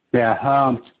transfers.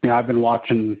 Yeah, I've been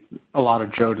watching a lot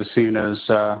of Joe DeCina's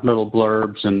little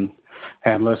blurbs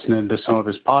and listening to some of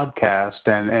his podcasts,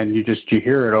 and you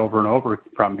hear it over and over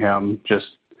from him. Just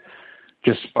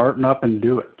spartan up and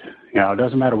do it. It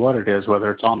doesn't matter what it is,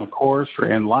 whether it's on the course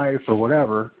or in life or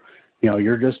whatever.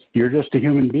 You're just a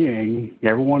human being.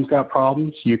 Everyone's got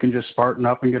problems. You can just spartan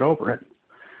up and get over it.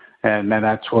 And then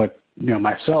that's what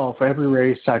myself. Every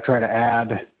race, I try to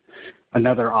add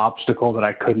another obstacle that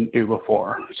I couldn't do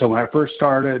before. So when I first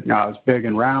started, I was big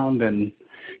and round, and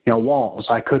walls.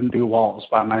 I couldn't do walls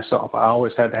by myself. I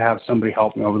always had to have somebody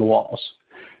help me over the walls.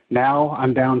 Now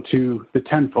I'm down to the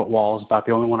 10-foot wall is about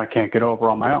the only one I can't get over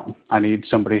on my own. I need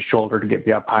somebody's shoulder to get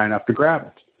me up high enough to grab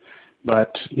it.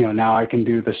 But, now I can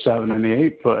do the 7 and the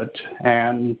 8 foot,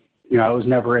 and, I was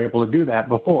never able to do that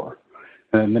before.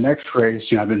 And then the next race,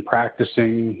 I've been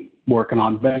practicing working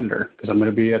on Bender because I'm going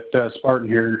to be at Spartan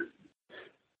here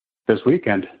this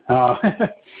weekend.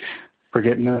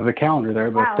 Forgetting the calendar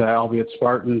there, but wow. I'll be at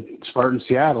Spartan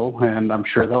Seattle, and I'm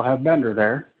sure they'll have Bender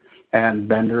there. And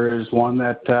Bender is one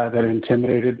that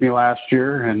intimidated me last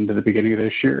year and at the beginning of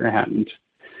this year. And,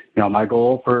 my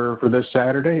goal for this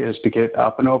Saturday is to get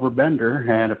up and over Bender.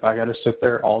 And if I got to sit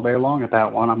there all day long at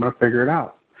that one, I'm going to figure it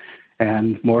out.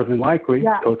 And more than likely,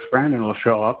 Coach Brandon will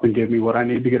show up and give me what I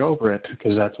need to get over it,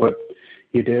 because that's what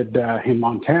he did in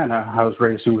Montana. I was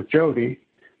racing with Jody,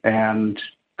 and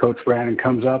Coach Brandon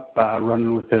comes up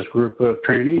running with his group of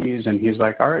trainees, and he's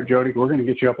like, all right, Jody, we're going to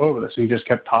get you up over this. And he just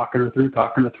kept talking her through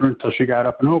until she got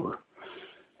up and over.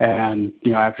 And,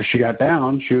 after she got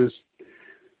down, she was,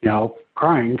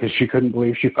 crying because she couldn't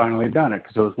believe she finally done it,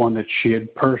 because it was one that she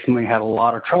had personally had a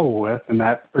lot of trouble with. And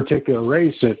that particular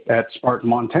race at Spartan,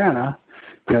 Montana,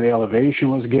 the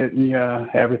elevation was getting you,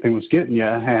 everything was getting you.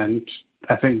 And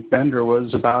I think Bender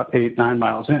was about 8-9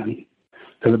 miles in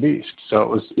to the beast. So it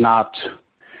was not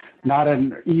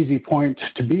an easy point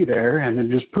to be there, and then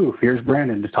just poof, here's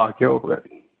Brandon to talk you over it.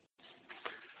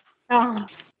 Oh,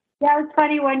 yeah, it was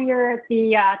funny one year at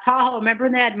the Tahoe. Remember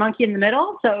when they had monkey in the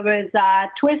middle? So it was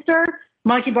twister,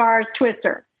 monkey bars,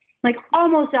 twister. Like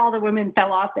almost all the women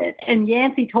fell off it, and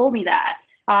Yancey told me that.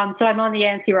 So I'm on the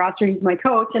Yancey roster. He's my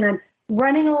coach, and I'm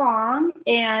running along,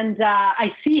 and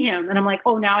I see him, and I'm like,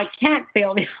 oh, now I can't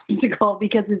fail the obstacle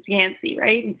because it's Yancey,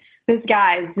 right? And this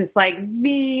guy is just like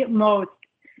the most.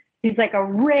 He's like a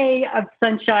ray of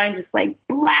sunshine, just like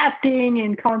blasting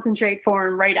in concentrate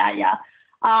form right at you.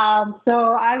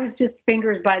 So I was just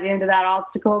fingers by the end of that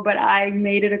obstacle, but I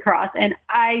made it across. And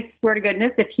I swear to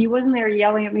goodness, if he wasn't there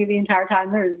yelling at me the entire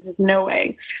time, there's just no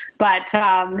way. But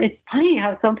it's funny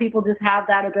how some people just have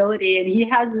that ability. And he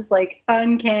has this like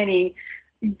uncanny,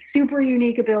 super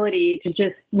unique ability to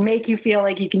just make you feel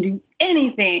like you can do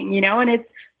anything, and it's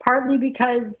partly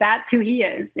because that's who he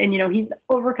is. And, he's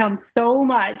overcome so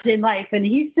much in life, and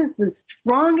he's just the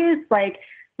strongest, like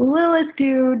littlest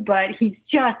dude, but he's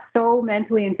just so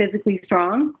mentally and physically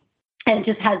strong and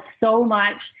just has so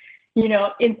much,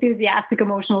 enthusiastic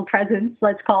emotional presence,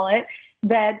 let's call it,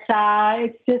 that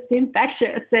it's just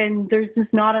infectious. And there's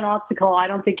just not an obstacle I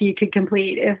don't think he could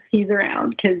complete if he's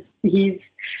around, because he's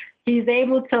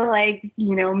able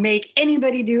to make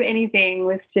anybody do anything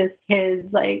with just his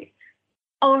like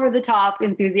over the top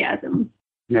enthusiasm.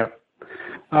 Yep.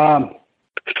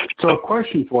 So a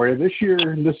question for you. This year,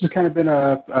 this has kind of been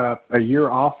a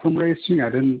year off from racing. I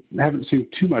haven't seen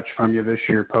too much from you this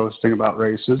year posting about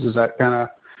races. Is that kind of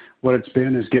what it's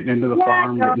been, is getting into the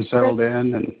farm, getting settled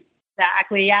in? And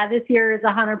exactly. Yeah, this year is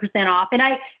 100% off. And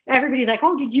everybody's like,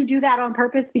 oh, did you do that on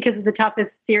purpose because of the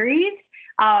toughest series?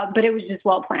 But it was just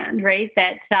well planned, right?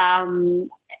 That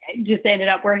just ended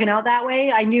up working out that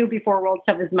way. I knew before World's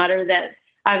Toughest Mudder that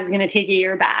I was going to take a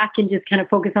year back and just kind of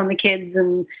focus on the kids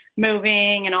and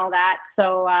moving and all that.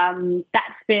 So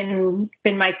that's been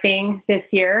my thing this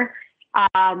year.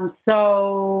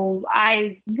 So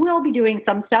I will be doing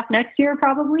some stuff next year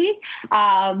probably,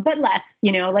 but less,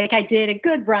 like I did a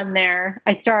good run there.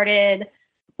 I started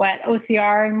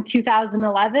OCR in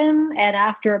 2011. And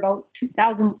after about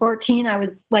 2014, I was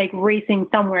like racing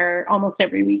somewhere almost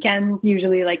every weekend,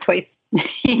 usually like twice,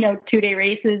 2-day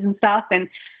races and stuff. And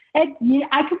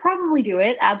I could probably do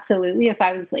it, absolutely, if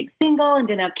I was like single and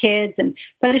didn't have kids.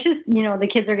 But it's just, the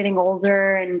kids are getting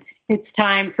older, and it's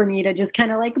time for me to just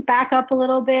kind of like back up a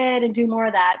little bit and do more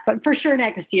of that. But for sure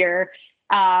next year,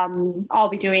 I'll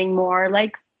be doing more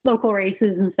like local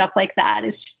races and stuff like that.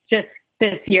 It's just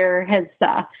this year has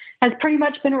pretty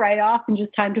much been a write-off and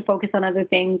just time to focus on other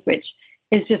things, which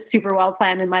is just super well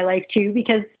planned in my life too,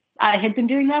 because I had been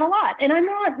doing that a lot. And I'm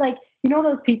not like,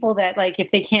 those people that like, if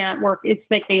they can't work, it's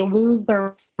like they lose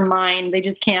their mind. They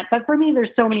just can't. But for me, there's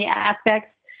so many aspects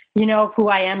of who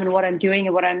I am and what I'm doing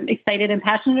and what I'm excited and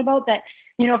passionate about, that,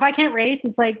 if I can't race,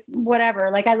 it's like,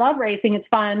 whatever. Like, I love racing. It's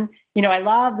fun. I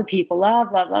love the people,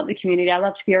 love the community. I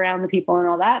love to be around the people and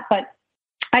all that, but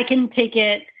I can take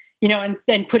it,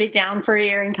 and put it down for a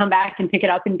year and come back and pick it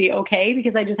up and be okay,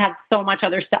 because I just have so much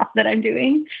other stuff that I'm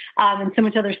doing, and so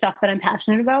much other stuff that I'm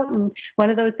passionate about. And one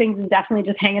of those things is definitely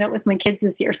just hanging out with my kids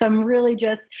this year. So I'm really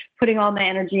just putting all my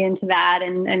energy into that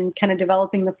and kind of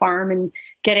developing the farm and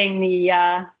getting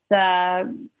the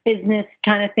business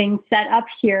kind of thing set up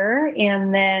here,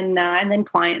 and then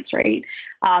clients, right?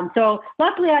 So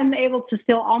luckily I'm able to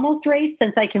still almost race,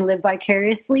 since I can live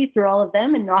vicariously through all of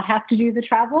them and not have to do the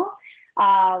travel,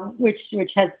 which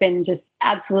has been just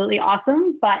absolutely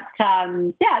awesome. But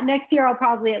next year I'll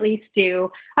probably at least do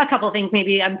a couple of things.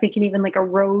 Maybe I'm thinking even like a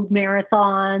road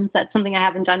marathon. That's something I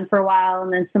haven't done for a while.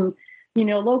 And then some,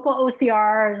 local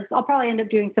OCRs. I'll probably end up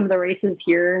doing some of the races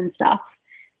here and stuff,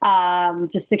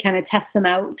 just to kind of test them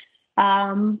out.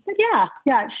 But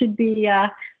it should be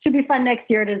fun next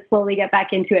year to slowly get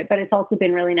back into it. But it's also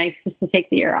been really nice just to take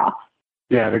the year off.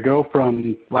 Yeah, to go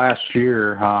from last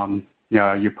year,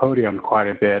 you podiumed quite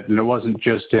a bit, and it wasn't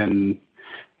just in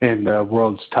the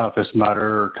world's toughest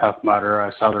mudder or Tough Mudder.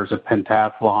 I saw there's a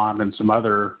pentathlon and some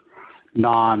other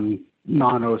non-OCR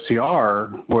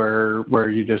where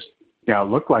you just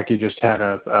looked like you just had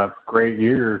a great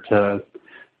year to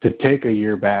take a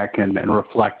year back and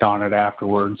reflect on it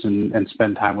afterwards and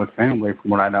spend time with family,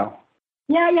 from what I know.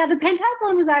 Yeah. The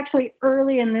pentathlon was actually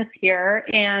early in this year,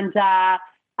 and I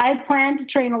had planned to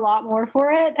train a lot more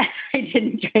for it. I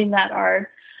didn't train that hard.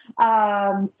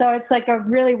 So it's like a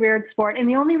really weird sport. And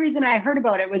the only reason I heard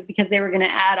about it was because they were going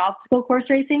to add obstacle course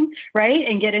racing, right?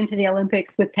 And get into the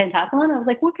Olympics with pentathlon. I was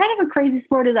like, what kind of a crazy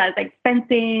sport is that? It's like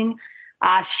fencing,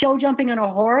 show jumping on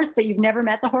a horse, but you've never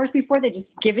met the horse before. They just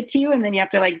give it to you, and then you have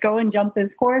to like go and jump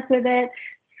this course with it,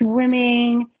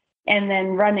 swimming, and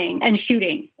then running and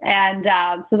shooting. And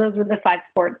so those were the 5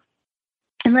 sports.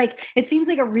 And like, it seems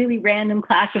like a really random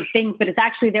clash of things, but it's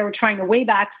actually, they were trying to way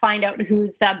back find out who's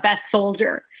the best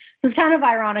soldier. So it's kind of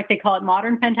ironic they call it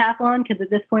modern pentathlon, because at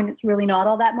this point it's really not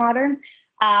all that modern.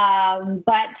 So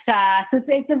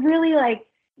it's a really like,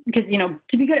 because,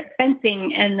 to be good at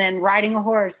fencing and then riding a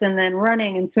horse and then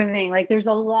running and swimming, like there's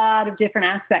a lot of different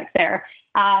aspects there.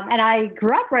 And I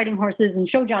grew up riding horses and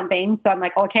show jumping. So I'm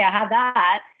like, okay, I have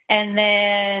that. And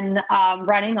then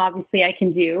running, obviously, I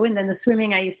can do. And then the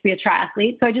swimming, I used to be a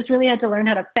triathlete. So I just really had to learn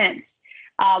how to fence,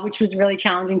 which was really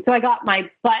challenging. So I got my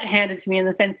butt handed to me in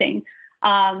the fencing.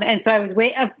 And so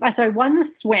I won the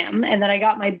swim, and then I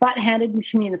got my butt handed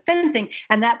to me in the fencing,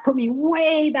 and that put me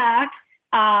way back.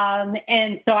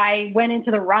 And so I went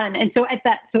into the run. And so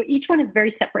so each one is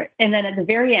very separate. And then at the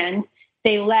very end,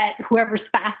 they let whoever's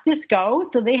fastest go.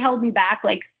 So they held me back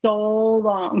like so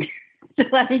long to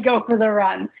let me go for the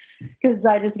run, because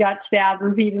I just got stabbed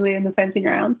repeatedly in the fencing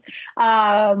rounds.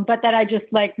 But then I just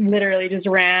like literally just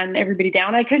ran everybody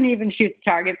down. I couldn't even shoot the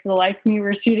target for the life of me. We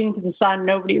were shooting to the sun.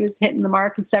 Nobody was hitting the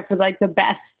mark except for like the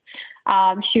best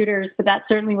shooters, but that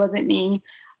certainly wasn't me.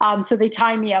 So they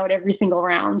time me out every single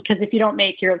round, because if you don't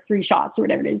make your 3 shots or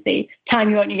whatever it is, they time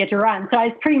you out and you get to run. So I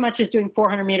was pretty much just doing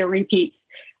 400-meter repeats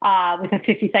with a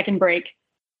 50-second break.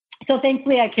 So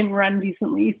thankfully I can run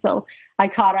decently, so I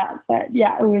caught up. But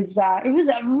yeah, it was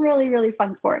a really, really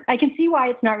fun sport. I can see why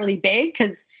it's not really big,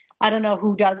 because I don't know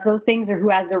who does those things or who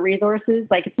has the resources.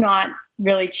 Like, it's not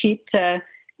really cheap to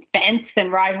fence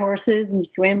and ride horses and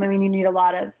swim. I mean, you need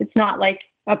it's not like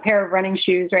a pair of running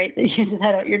shoes, right, that you just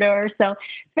head out your door. So it's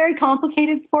a very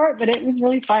complicated sport, but it was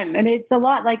really fun. And it's a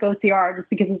lot like OCR, just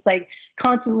because it's like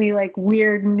constantly like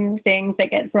weird new things that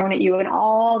get thrown at you, and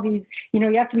all these, you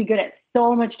have to be good at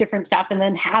so much different stuff, and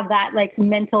then have that like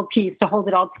mental piece to hold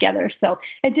it all together. So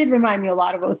it did remind me a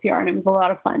lot of OCR, and it was a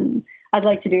lot of fun. I'd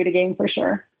like to do it again for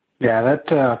sure. Yeah,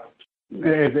 that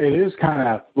it is kind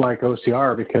of like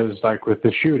OCR, because like with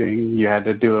the shooting, you had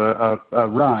to do a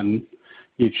run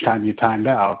each time you timed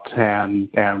out, and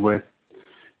with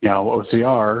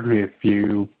OCR,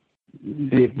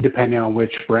 depending on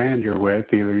which brand you're with,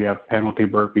 either you have penalty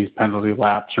burpees, penalty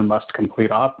laps, or must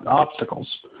complete obstacles.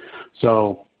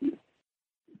 So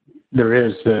there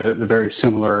is the very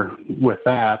similar with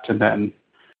that. And then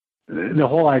the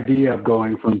whole idea of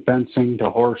going from fencing to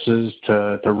horses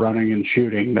to running and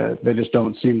shooting, they just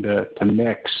don't seem to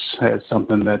mix as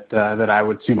something that I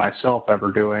would see myself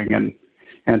ever doing.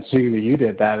 And seeing that you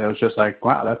did that, it was just like,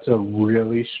 wow, that's a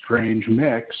really strange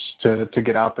mix to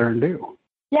get out there and do.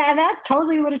 Yeah, that's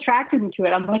totally what attracted me to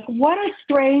it. I'm like, what a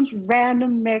strange,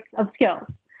 random mix of skills.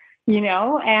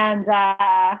 and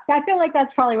I feel like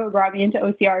that's probably what brought me into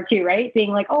OCR too, right?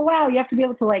 Being like, oh, wow, you have to be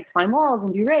able to like climb walls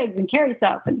and do rigs and carry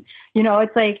stuff. And,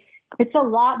 it's like, it's a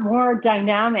lot more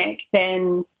dynamic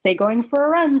than say going for a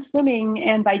run, swimming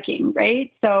and biking,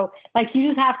 right? So like, you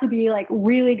just have to be like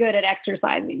really good at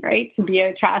exercising, right? To be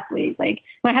a triathlete. Like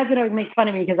my husband always makes fun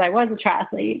of me because I was a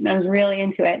triathlete and I was really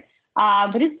into it.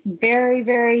 But it's very,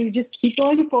 very, you just keep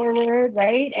going forward,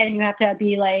 right? And you have to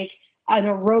be like an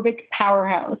aerobic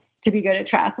powerhouse to be good at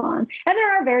triathlon. And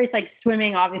there are various like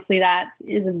swimming, obviously that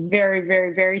is very,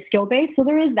 very, very skill based. So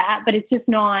there is that, but it's just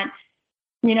not,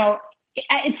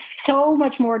 it's so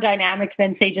much more dynamic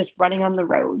than say just running on the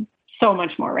road. So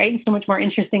much more, right? So much more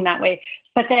interesting that way.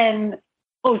 But then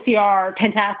OCR,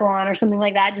 pentathlon or something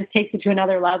like that just takes it to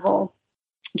another level,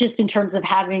 just in terms of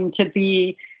having to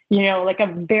be, like a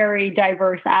very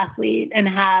diverse athlete and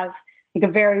have like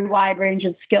a very wide range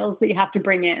of skills that you have to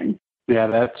bring in. Yeah,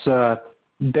 that's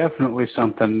definitely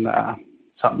something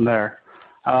there.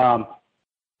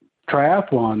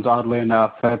 Triathlons, oddly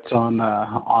enough, that's on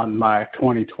my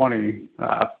 2020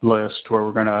 list where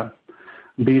we're going to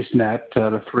BeastNet.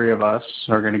 The three of us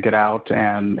are going to get out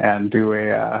and do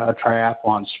a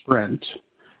triathlon sprint,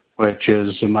 which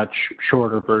is a much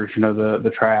shorter version of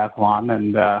the triathlon.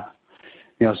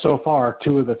 And so far,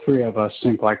 two of the three of us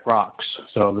sink like rocks.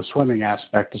 So the swimming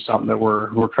aspect is something that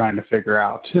we're trying to figure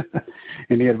out.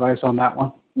 Any advice on that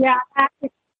one? Yeah,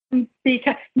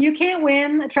 because you can't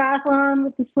win a triathlon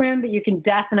with the swim, but you can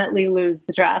definitely lose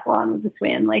the triathlon with the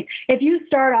swim. Like if you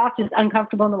start off just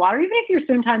uncomfortable in the water, even if your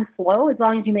swim time's slow, as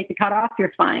long as you make the cutoff,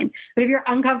 you're fine. But if you're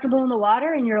uncomfortable in the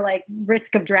water and you're like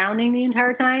risk of drowning the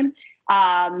entire time,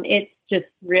 it's just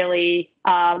really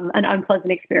an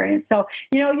unpleasant experience. So,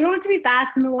 you don't have to be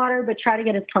fast in the water, but try to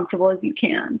get as comfortable as you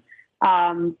can.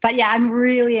 But yeah, I'm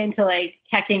really into like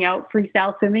checking out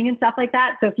freestyle swimming and stuff like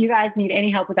that. So if you guys need any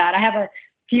help with that, I have a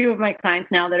few of my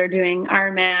clients now that are doing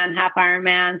Ironman, half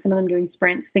Ironman, some of them doing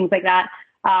sprints, things like that.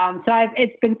 So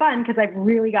it's been fun because I've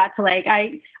really got to like,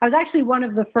 I was actually one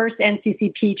of the first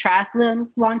NCCP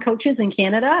triathlon coaches in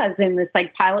Canada, as in this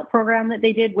like pilot program that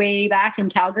they did way back in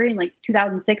Calgary in like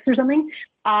 2006 or something.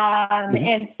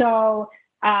 And so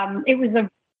it was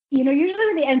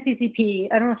usually the NCCP,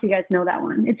 I don't know if you guys know that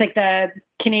one. It's like the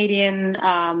Canadian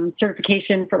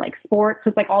certification for like sports.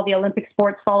 It's like all the Olympic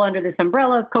sports fall under this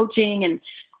umbrella of coaching. And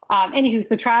anywho,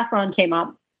 so triathlon came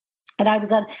up, and I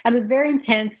was very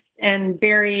intense and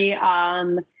very,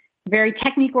 very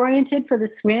technique oriented for the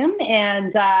swim,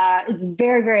 and it's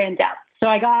very, very in depth. So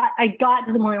I got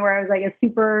to the point where I was like a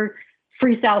super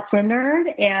freestyle swim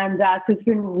nerd, and so it's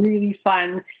been really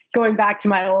fun going back to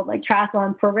my old like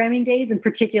triathlon programming days, and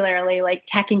particularly like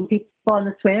teching people on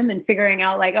the swim and figuring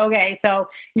out like, okay, so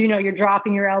you're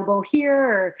dropping your elbow here,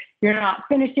 or you're not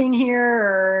finishing here,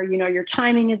 or your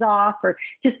timing is off, or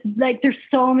just like there's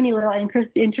so many little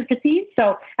intricacies.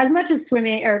 So as much as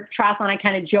swimming or triathlon, I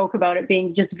kind of joke about it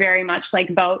being just very much like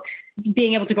about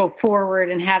being able to go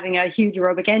forward and having a huge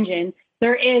aerobic engine.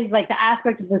 There is like the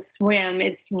aspect of the swim.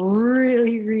 It's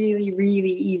really, really,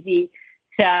 really easy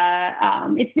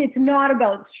to, it's not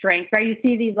about strength, right? You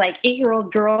see these like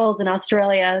 8-year-old girls in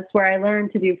Australia. That's where I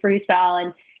learned to do freestyle,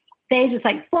 and they just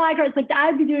like fly across. Like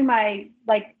I'd be doing my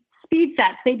like speed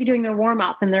sets. They'd be doing their warm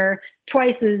up, and they're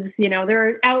twice as,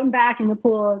 they're out and back in the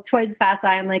pool twice as fast as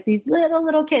I am, like these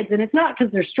little kids. And it's not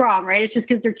because they're strong, right? It's just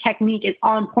because their technique is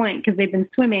on point because they've been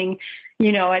swimming,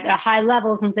 at a high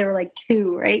level since they were like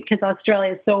 2, right? Because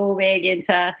Australia is so big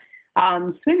into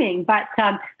swimming. But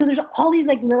so there's all these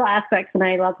like little aspects, and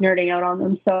I love nerding out on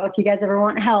them. So if you guys ever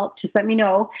want help, just let me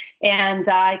know. And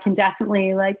I can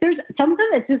definitely like, there's some of them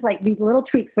that's just like these little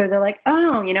tweaks where they're like,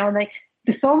 oh, and like,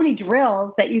 there's so many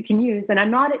drills that you can use. And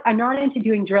I'm not into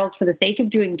doing drills for the sake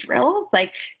of doing drills.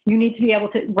 Like you need to be able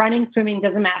to, running, swimming,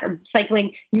 doesn't matter.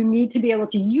 Cycling, you need to be able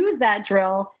to use that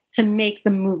drill to make the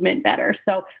movement better.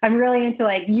 So I'm really into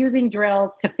like using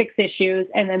drills to fix issues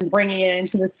and then bringing it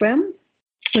into the swim,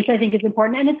 which I think is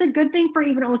important. And it's a good thing for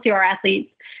even OCR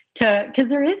athletes because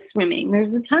there is swimming.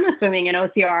 There's a ton of swimming in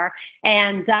OCR.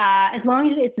 And as long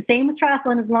as it's the same with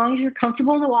triathlon, as long as you're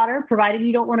comfortable in the water, provided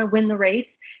you don't want to win the race.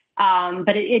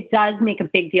 But it does make a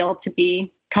big deal to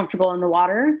be comfortable in the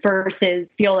water versus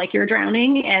feel like you're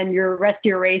drowning and your rest of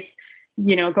your race,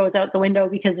 goes out the window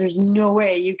because there's no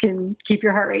way you can keep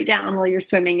your heart rate down while you're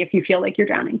swimming if you feel like you're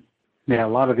drowning. Yeah, a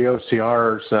lot of the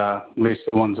OCRs, at least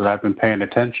the ones that I've been paying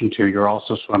attention to, you're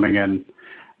also swimming in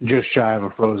just shy of a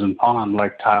frozen pond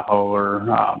like Tahoe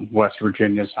or West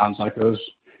Virginia. Sounds like it was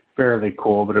fairly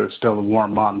cool, but it was still the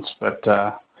warm months. But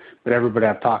everybody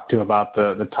I've talked to about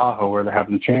the Tahoe where they're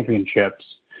having the championships,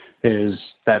 is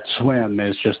that swim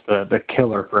is just the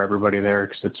killer for everybody there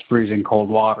because it's freezing cold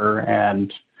water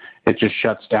and it just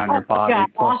shuts down your body. Yeah,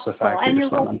 plus awesome. the fact that you're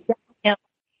swimming.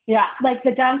 Yeah, like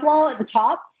the dunk wall at the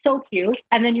top, so cute.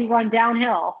 And then you run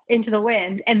downhill into the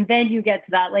wind and then you get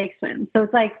to that lake swim. So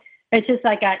it's just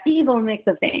like an evil mix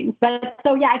of things. But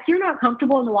so yeah, if you're not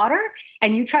comfortable in the water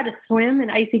and you try to swim in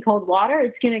icy cold water,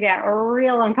 it's going to get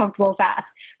real uncomfortable fast.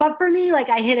 But for me, like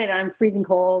I hit it, I'm freezing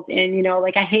cold and, you know,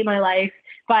 like I hate my life,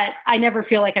 but I never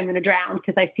feel like I'm going to drown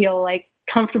because I feel like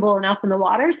comfortable enough in the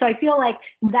water. So I feel like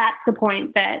that's the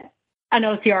point that an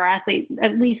OCR athlete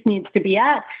at least needs to be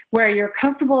at, where you're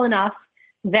comfortable enough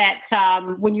that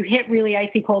when you hit really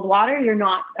icy cold water, you're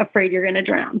not afraid you're going to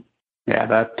drown. Yeah,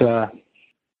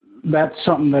 that's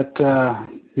something that,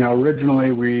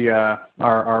 originally we,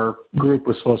 our group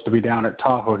was supposed to be down at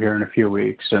Tahoe here in a few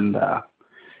weeks and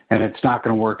it's not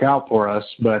going to work out for us,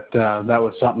 but that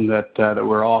was something that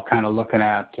we're all kind of looking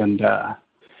at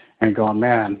and going,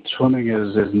 man, swimming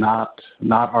is not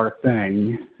our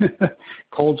thing.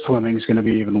 Cold swimming is going to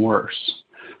be even worse.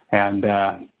 And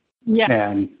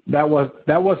and that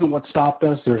wasn't what stopped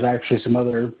us. There's actually some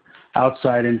other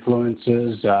outside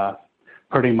influences.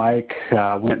 Pretty Mike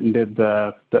went and did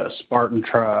the Spartan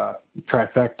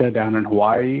trifecta down in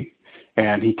Hawaii,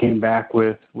 and he came back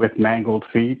with mangled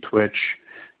feet, which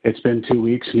it's been 2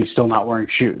 weeks and he's still not wearing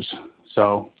shoes.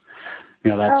 So,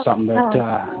 that's something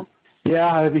that,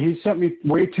 he sent me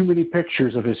way too many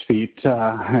pictures of his feet,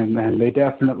 and they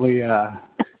definitely,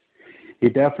 he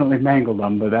definitely mangled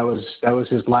them, but that was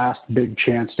his last big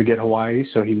chance to get Hawaii,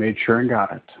 so he made sure and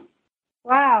got it.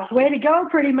 Wow. Way to go,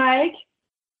 Pretty Mike.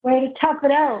 Way to tough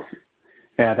it out.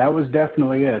 Yeah, that was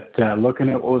definitely it. Looking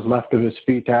at what was left of his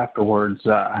feet afterwards,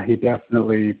 he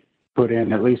definitely put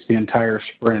in at least the entire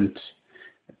sprint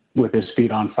with his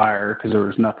feet on fire because there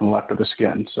was nothing left of the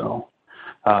skin. So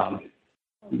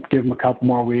give him a couple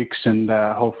more weeks and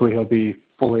hopefully he'll be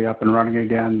fully up and running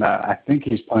again. I think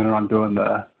he's planning on doing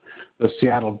the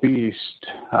Seattle Beast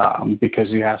because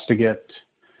he has to get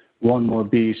one more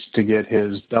beast to get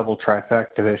his double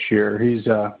trifecta this year. He's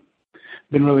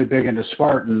been really big into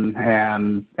Spartan,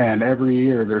 and every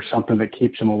year there's something that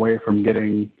keeps him away from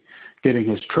getting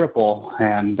his triple.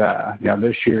 And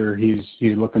this year he's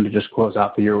looking to just close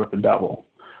out the year with a double.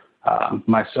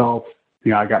 Myself,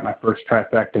 I got my first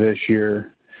trifecta this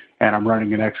year, and I'm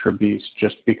running an extra beast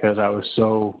just because I was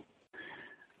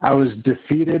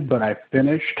defeated, but I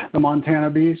finished the Montana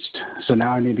Beast. So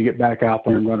now I need to get back out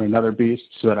there and run another beast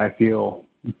so that I feel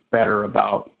better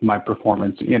about my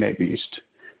performance in a beast.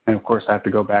 And of course I have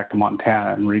to go back to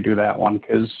Montana and redo that one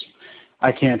because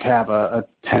I can't have a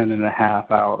 10.5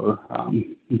 hour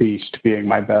beast being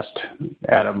my best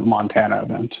at a Montana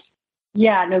event.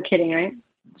 Yeah, no kidding, right?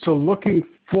 So looking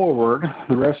forward,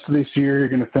 the rest of this year, you're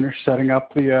going to finish setting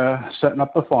up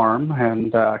the farm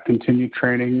and continue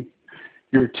training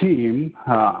your team.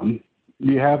 Do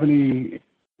you have any?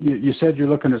 You said you're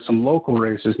looking at some local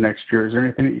races next year. Is there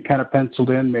anything that you kind of penciled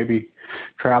in? Maybe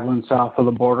traveling south of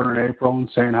the border in April and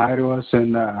saying hi to us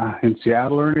in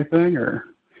Seattle or anything, or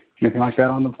anything like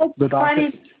that on the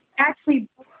docket?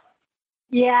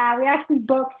 We actually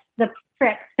booked the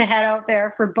trips to head out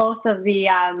there for both of the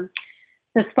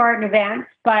Spartan events.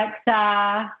 But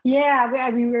we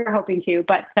were hoping to,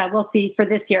 but we'll see for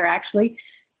this year actually.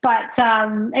 But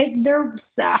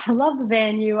I love the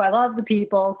venue. I love the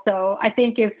people. So I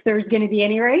think if there's going to be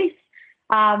any race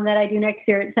that I do next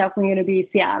year, it's definitely going to be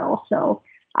Seattle. So,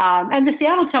 and the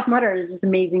Seattle Tough Mudder is just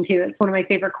amazing too. It's one of my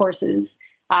favorite courses.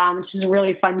 It's just a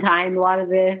really fun time. A lot of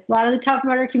the Tough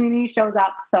Mudder community shows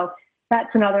up. So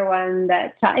that's another one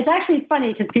that it's actually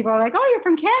funny because people are like, "Oh, you're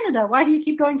from Canada. Why do you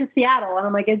keep going to Seattle?" And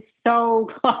I'm like, it's so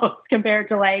close compared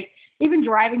to like even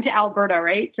driving to Alberta,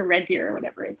 right? To Red Deer or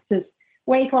whatever. It's just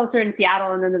way closer in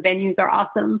Seattle, and then the venues are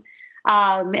awesome.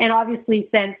 And obviously,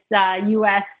 since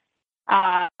U.S.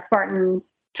 Spartan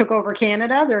took over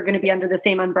Canada, they're going to be under the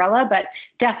same umbrella, but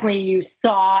definitely you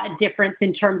saw a difference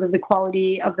in terms of the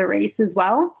quality of the race as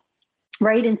well,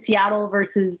 right? In Seattle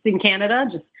versus in Canada,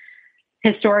 just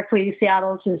historically,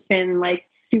 Seattle's just been like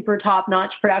super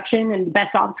top-notch production and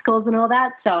best obstacles and all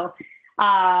that. So,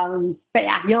 but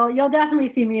yeah, you'll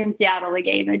definitely see me in Seattle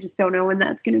again. I just don't know when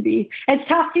that's going to be. It's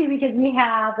tough too because we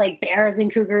have like bears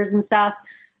and cougars and stuff.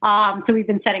 So we've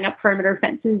been setting up perimeter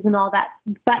fences and all that,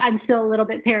 but I'm still a little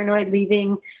bit paranoid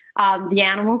leaving the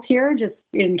animals here just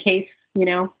in case, we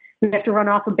have to run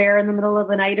off a bear in the middle of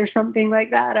the night or something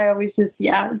like that. I always just,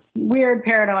 it's weird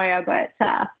paranoia, but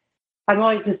I'm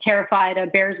always just terrified a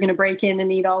bear's going to break in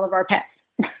and eat all of our pets.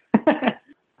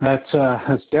 That's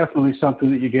definitely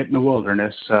something that you get in the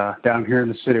wilderness. Down here in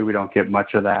the city, we don't get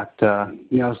much of that.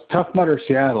 Tough Mudder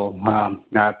Seattle.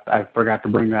 I forgot to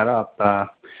bring that up.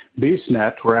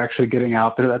 BeastNet, we're actually getting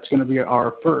out there. That's going to be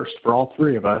our first for all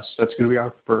three of us. That's going to be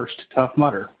our first Tough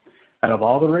Mudder. Out of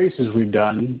all the races we've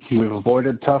done, we've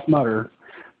avoided Tough Mudder,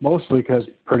 mostly because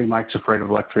Pretty Mike's afraid of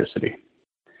electricity,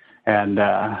 and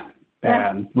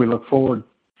we look forward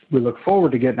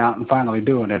to getting out and finally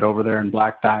doing it over there in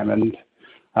Black Diamond.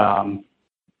 And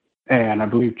I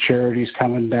believe Charity's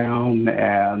coming down,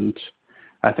 and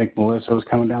I think Melissa was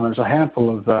coming down. There's a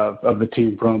handful of the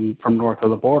team from north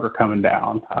of the border coming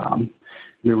down. It'd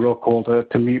be real cool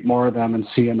to meet more of them and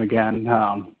see them again,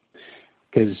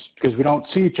 because we don't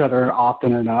see each other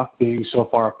often enough, being so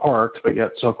far apart, but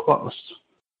yet so close.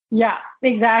 Yeah,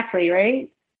 exactly, right?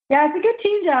 Yeah, it's a good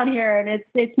team down here, and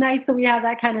it's nice that we have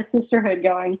that kind of sisterhood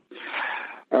going.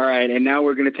 All right, and now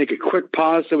we're going to take a quick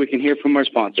pause so we can hear from our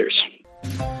sponsors.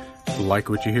 Like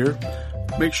what you hear?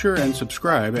 Make sure and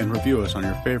subscribe and review us on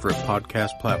your favorite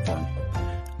podcast platform.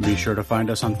 Be sure to find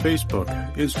us on Facebook,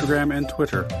 Instagram, and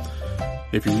Twitter.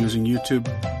 If you're using YouTube,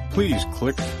 please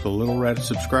click the little red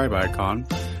subscribe icon,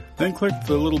 then click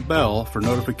the little bell for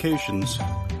notifications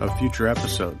of future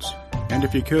episodes. And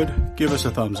if you could, give us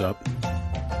a thumbs up.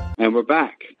 And we're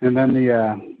back. And then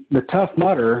the Tough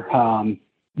Mudder,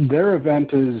 their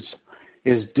event is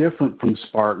different from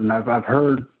Spartan. I've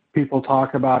heard people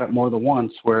talk about it more than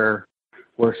once, where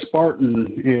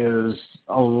Spartan is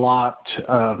a lot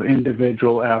of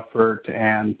individual effort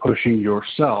and pushing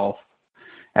yourself,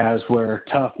 as where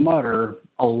Tough Mudder,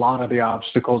 a lot of the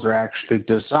obstacles are actually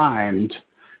designed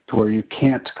to where you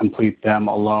can't complete them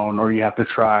alone, or you have to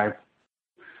try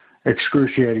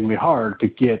excruciatingly hard to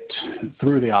get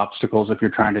through the obstacles if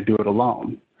you're trying to do it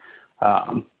alone.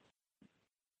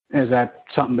 Is that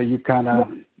something that you kind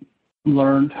of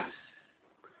learned?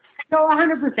 No,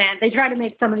 100%. They try to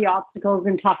make some of the obstacles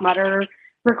in Tough Mudder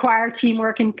require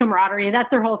teamwork and camaraderie. That's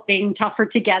their whole thing, tougher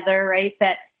together, right?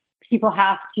 That people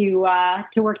have to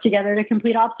work together to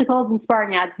complete obstacles. And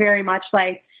Spartan, yeah, it's very much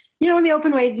like, in the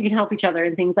open ways you can help each other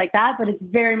and things like that, but it's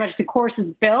very much the course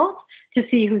is built to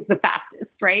see who's the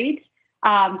fastest, right?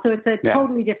 So it's a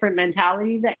totally different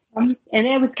mentality that comes. And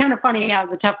it was kind of funny how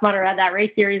the Tough Mudder had that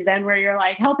race series then where you're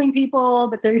like helping people,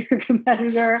 but they're your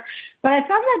competitor. But I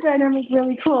found that dynamic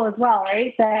really cool as well,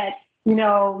 right? That,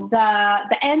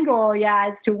 the end goal,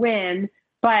 is to win,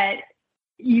 but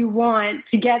you want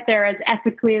to get there as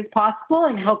ethically as possible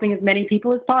and helping as many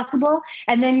people as possible.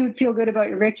 And then you would feel good about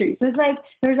your victory. So it's like,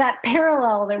 there's that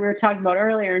parallel that we were talking about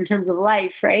earlier in terms of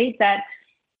life, right? That,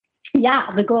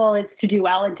 the goal is to do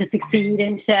well and to succeed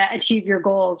and to achieve your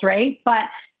goals, right? But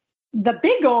the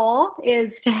big goal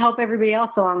is to help everybody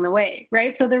else along the way,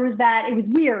 right? So there was that, it was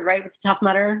weird, right, with the Tough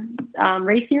Mudder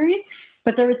race series,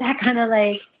 but there was that kind of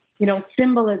like,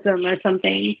 symbolism or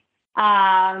something.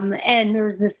 And there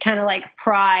was this kind of like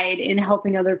pride in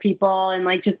helping other people and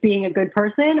like just being a good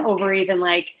person over even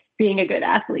like being a good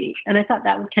athlete. And I thought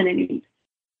that was kind of neat.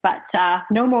 But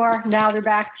no more. Now they're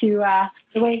back to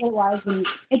the way it was. And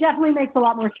it definitely makes a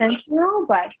lot more sense now.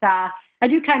 But I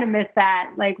do kind of miss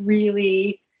that, like,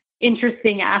 really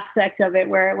interesting aspect of it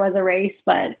where it was a race,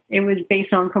 but it was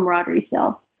based on camaraderie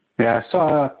still. Yeah, I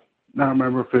saw, I don't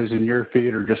remember if it was in your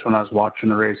feed or just when I was watching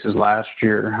the races last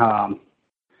year. And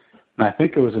I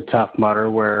think it was a Tough Mudder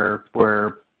where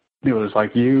it was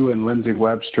like you and Lindsay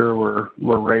Webster were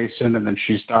racing, and then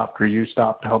she stopped or you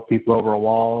stopped to help people over a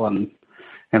wall and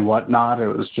whatnot. It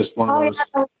was just one of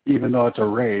those, even though it's a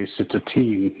race, it's a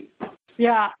team.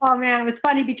 Yeah. Oh, man, it was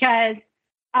funny because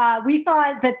we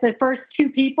thought that the first two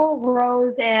people,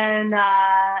 Rose and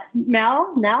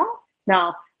Mel,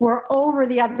 were over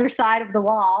the other side of the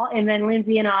wall. And then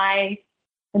Lindsay and I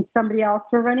and somebody else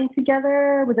were running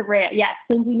together. Was it Rhea? Yes,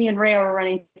 Lindsay, me, and Rhea were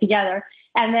running together.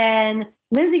 And then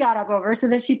Lindsay got up over, so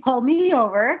then she pulled me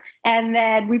over, and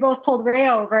then we both pulled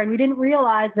Rhea over, and we didn't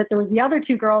realize that there was the other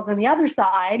two girls on the other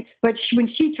side, but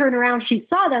when she turned around, she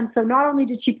saw them, so not only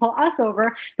did she pull us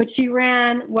over, but she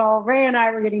ran while Rhea and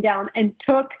I were getting down and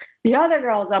took the other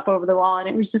girls up over the wall, and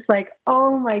it was just like,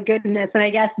 oh my goodness. And I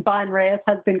guess Bon, Rhea's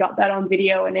husband, got that on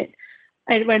video, and it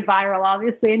went viral,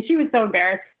 obviously, and she was so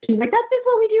embarrassed. She's like, that's just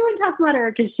what we do in Tough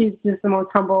Mudder, because she's just the most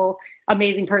humble,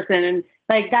 amazing person, and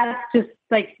like, that's just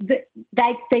like,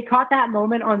 they caught that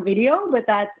moment on video, but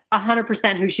that's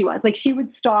 100% who she was. Like, she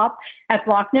would stop at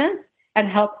Loch Ness and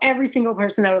help every single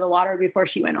person out of the water before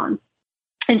she went on.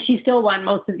 And she still won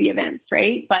most of the events,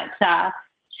 right? But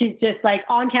she's just like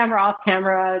on camera, off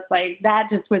camera. It's like that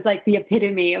just was like the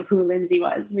epitome of who Lindsay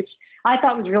was, which I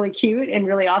thought was really cute and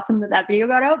really awesome that video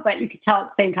got out. But you could tell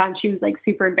at the same time she was like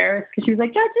super embarrassed because she was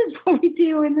like, that's just what we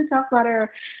do in the Tough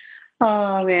Mudder.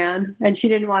 Oh man. And she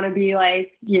didn't want to be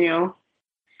like,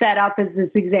 set up as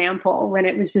this example when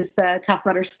it was just the Tough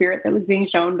Mudder spirit that was being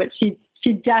shown. But she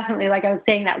definitely, like I was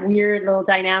saying, that weird little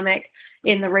dynamic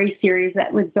in the race series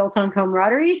that was built on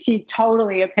camaraderie, she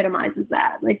totally epitomizes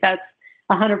that. Like that's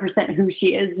 100% who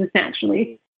she is just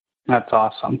naturally. That's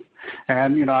awesome.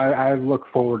 And, I look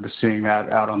forward to seeing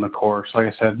that out on the course. Like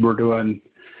I said,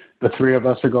 the three of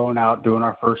us are going out doing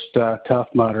our first Tough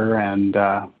Mudder, and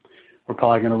we're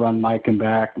probably going to run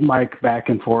Mike back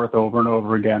and forth over and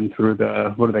over again through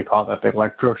the, what do they call that, the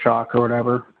electroshock or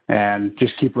whatever, and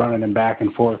just keep running him back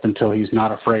and forth until he's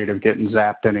not afraid of getting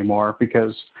zapped anymore.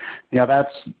 Because,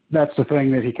 that's the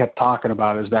thing that he kept talking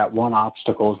about, is that one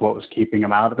obstacle is what was keeping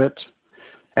him out of it.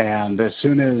 And as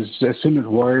soon as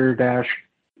Warrior Dash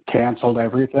canceled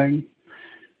everything,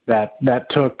 that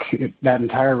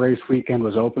entire race weekend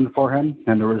was open for him,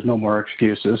 and there was no more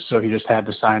excuses. So he just had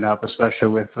to sign up, especially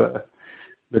with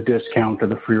the discount of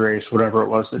the free race, whatever it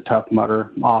was that Tough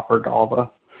Mudder offered all the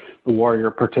Warrior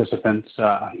participants,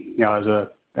 as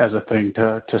a thing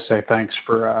to say thanks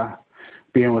for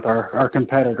being with our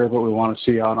competitor that we want to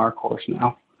see on our course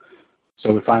now.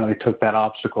 So we finally took that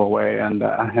obstacle away, and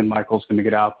Michael's going to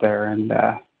get out there and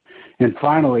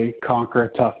finally conquer a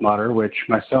Tough Mudder, which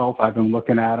myself, I've been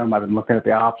looking at them. I've been looking at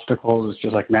the obstacles. It's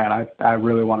just like, man, I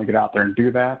really want to get out there and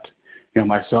do that.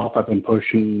 Myself, I've been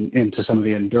pushing into some of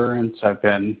the endurance. I've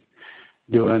been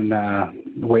doing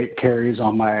weight carries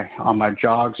on my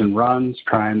jogs and runs,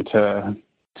 trying to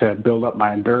build up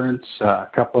my endurance. A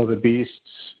couple of the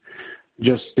beasts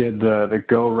just did the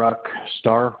Go Ruck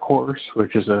Star course,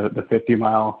 which is the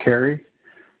 50-mile carry.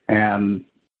 And,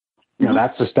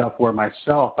 that's the stuff where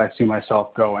I see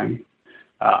myself going.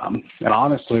 And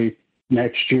honestly,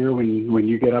 next year when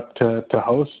you get up to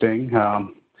hosting,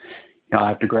 I'll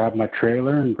have to grab my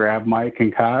trailer and grab Mike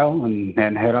and Kyle and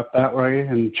head up that way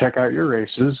and check out your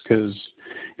races. Because,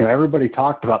 everybody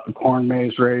talked about the Corn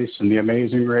Maze race and the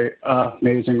amazing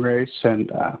race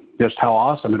and just how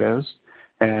awesome it is.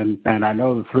 And I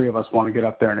know the three of us want to get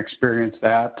up there and experience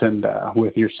that. And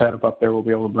with your setup up there, we'll be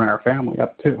able to bring our family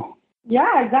up too.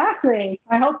 Yeah, exactly.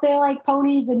 I hope they like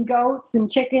ponies and goats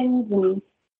and chickens. And,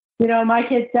 my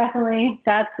kids definitely,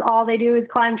 that's all they do is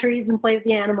climb trees and play with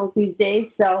the animals these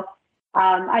days. So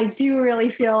I do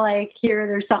really feel like here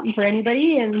there's something for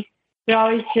anybody. And we're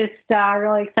always just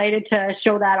really excited to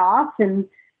show that off and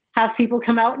have people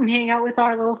come out and hang out with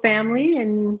our little family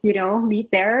and,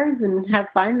 meet theirs and have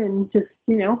fun and just,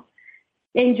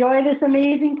 enjoy this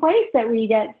amazing place that we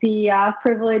get the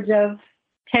privilege of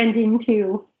tending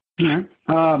to. Yeah.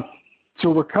 So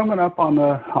we're coming up on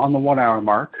the 1 hour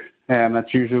mark, and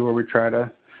that's usually where we try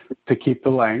to keep the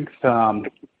length.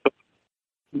 Kind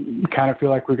of feel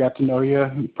like we got to know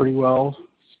you pretty well,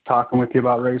 talking with you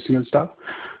about racing and stuff.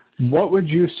 What would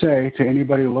you say to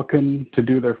anybody looking to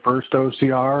do their first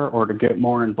OCR or to get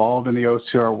more involved in the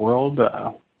OCR world?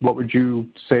 What would you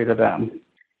say to them?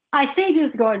 I say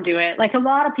just go and do it. Like a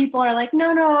lot of people are like,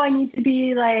 no, I need to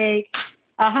be like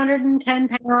 110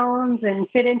 pounds and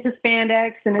fit into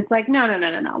spandex. And it's like, no.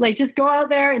 Like just go out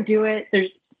there and do it. There's,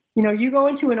 you go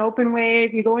into an open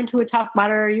wave, you go into a Tough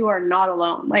Mudder, you are not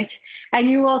alone. Like, and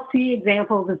you will see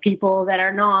examples of people that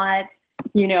are not,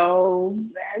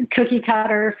 cookie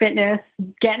cutter fitness,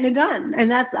 getting it done. And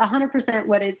that's 100%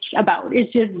 what it's about.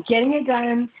 It's just getting it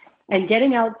done and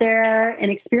getting out there and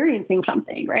experiencing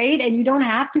something, right? And you don't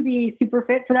have to be super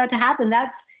fit for that to happen.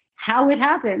 That's how it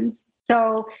happens.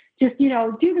 So just,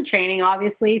 do the training,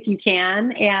 obviously, if you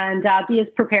can, and be as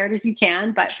prepared as you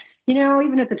can. But,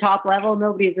 even at the top level,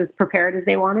 nobody's as prepared as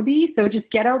they want to be. So just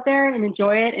get out there and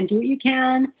enjoy it and do what you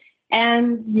can.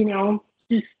 And,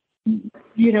 just,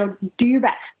 do your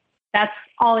best. That's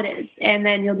all it is. And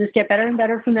then you'll just get better and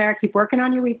better from there. Keep working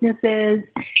on your weaknesses.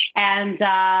 And,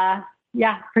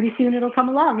 pretty soon it'll come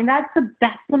along. And that's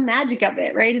the magic of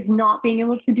it, right? Is not being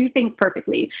able to do things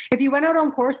perfectly. If you went out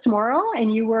on course tomorrow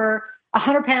and you were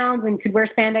 100 pounds and could wear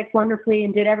spandex wonderfully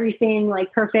and did everything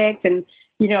like perfect and,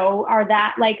 are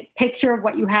that like picture of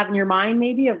what you have in your mind,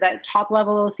 maybe of that top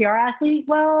level OCR athlete,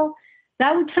 well,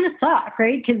 that would kind of suck,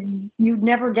 right? Because you'd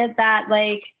never get that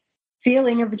like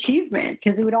feeling of achievement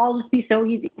because it would all just be so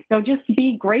easy. So just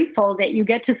be grateful that you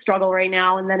get to struggle right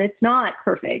now and that it's not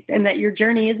perfect and that your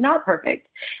journey is not perfect.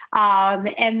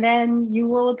 And then you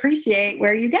will appreciate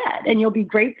where you get and you'll be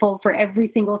grateful for every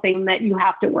single thing that you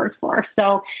have to work for.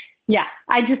 So, Yeah,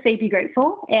 I just say be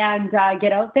grateful and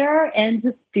get out there and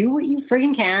just do what you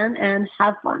friggin' can and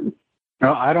have fun.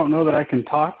 Well, I don't know that I can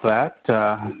top that.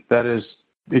 That is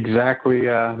exactly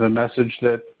the message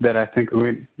that I think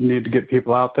we need to get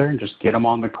people out there and just get them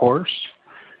on the course.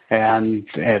 And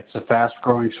it's a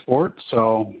fast-growing sport,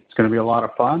 so it's going to be a lot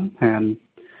of fun. And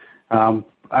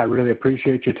I really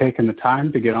appreciate you taking the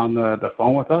time to get on the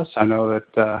phone with us. I know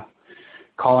that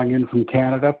calling in from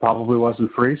Canada probably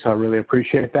wasn't free, so I really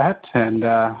appreciate that. And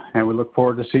we look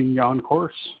forward to seeing you on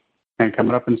course and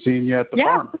coming up and seeing you at the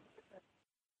farm.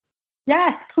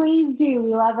 Yes, please do.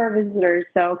 We love our visitors,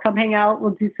 so come hang out.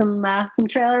 We'll do some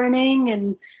trail running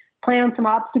and play on some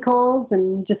obstacles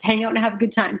and just hang out and have a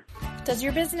good time. Does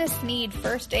your business need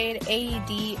first aid,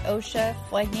 AED, OSHA,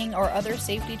 flagging, or other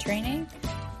safety training?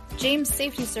 James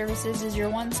Safety Services is your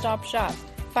one-stop shop.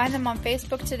 Find them on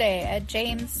Facebook today at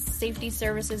James Safety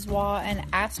Services WA and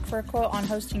ask for a quote on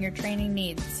hosting your training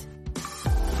needs.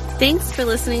 Thanks for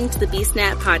listening to the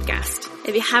BeastNet podcast.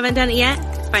 If you haven't done it yet,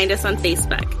 find us on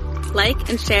Facebook. Like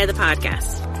and share the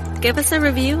podcast. Give us a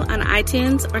review on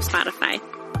iTunes or Spotify.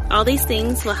 All these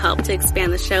things will help to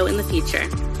expand the show in the future.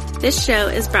 This show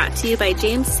is brought to you by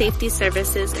James Safety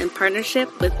Services in partnership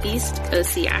with Beast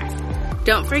OCR.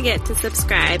 Don't forget to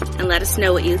subscribe and let us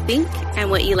know what you think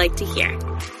and what you like to hear.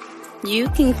 You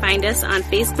can find us on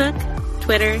Facebook,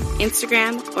 Twitter,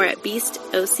 Instagram, or at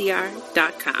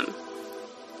beastocr.com.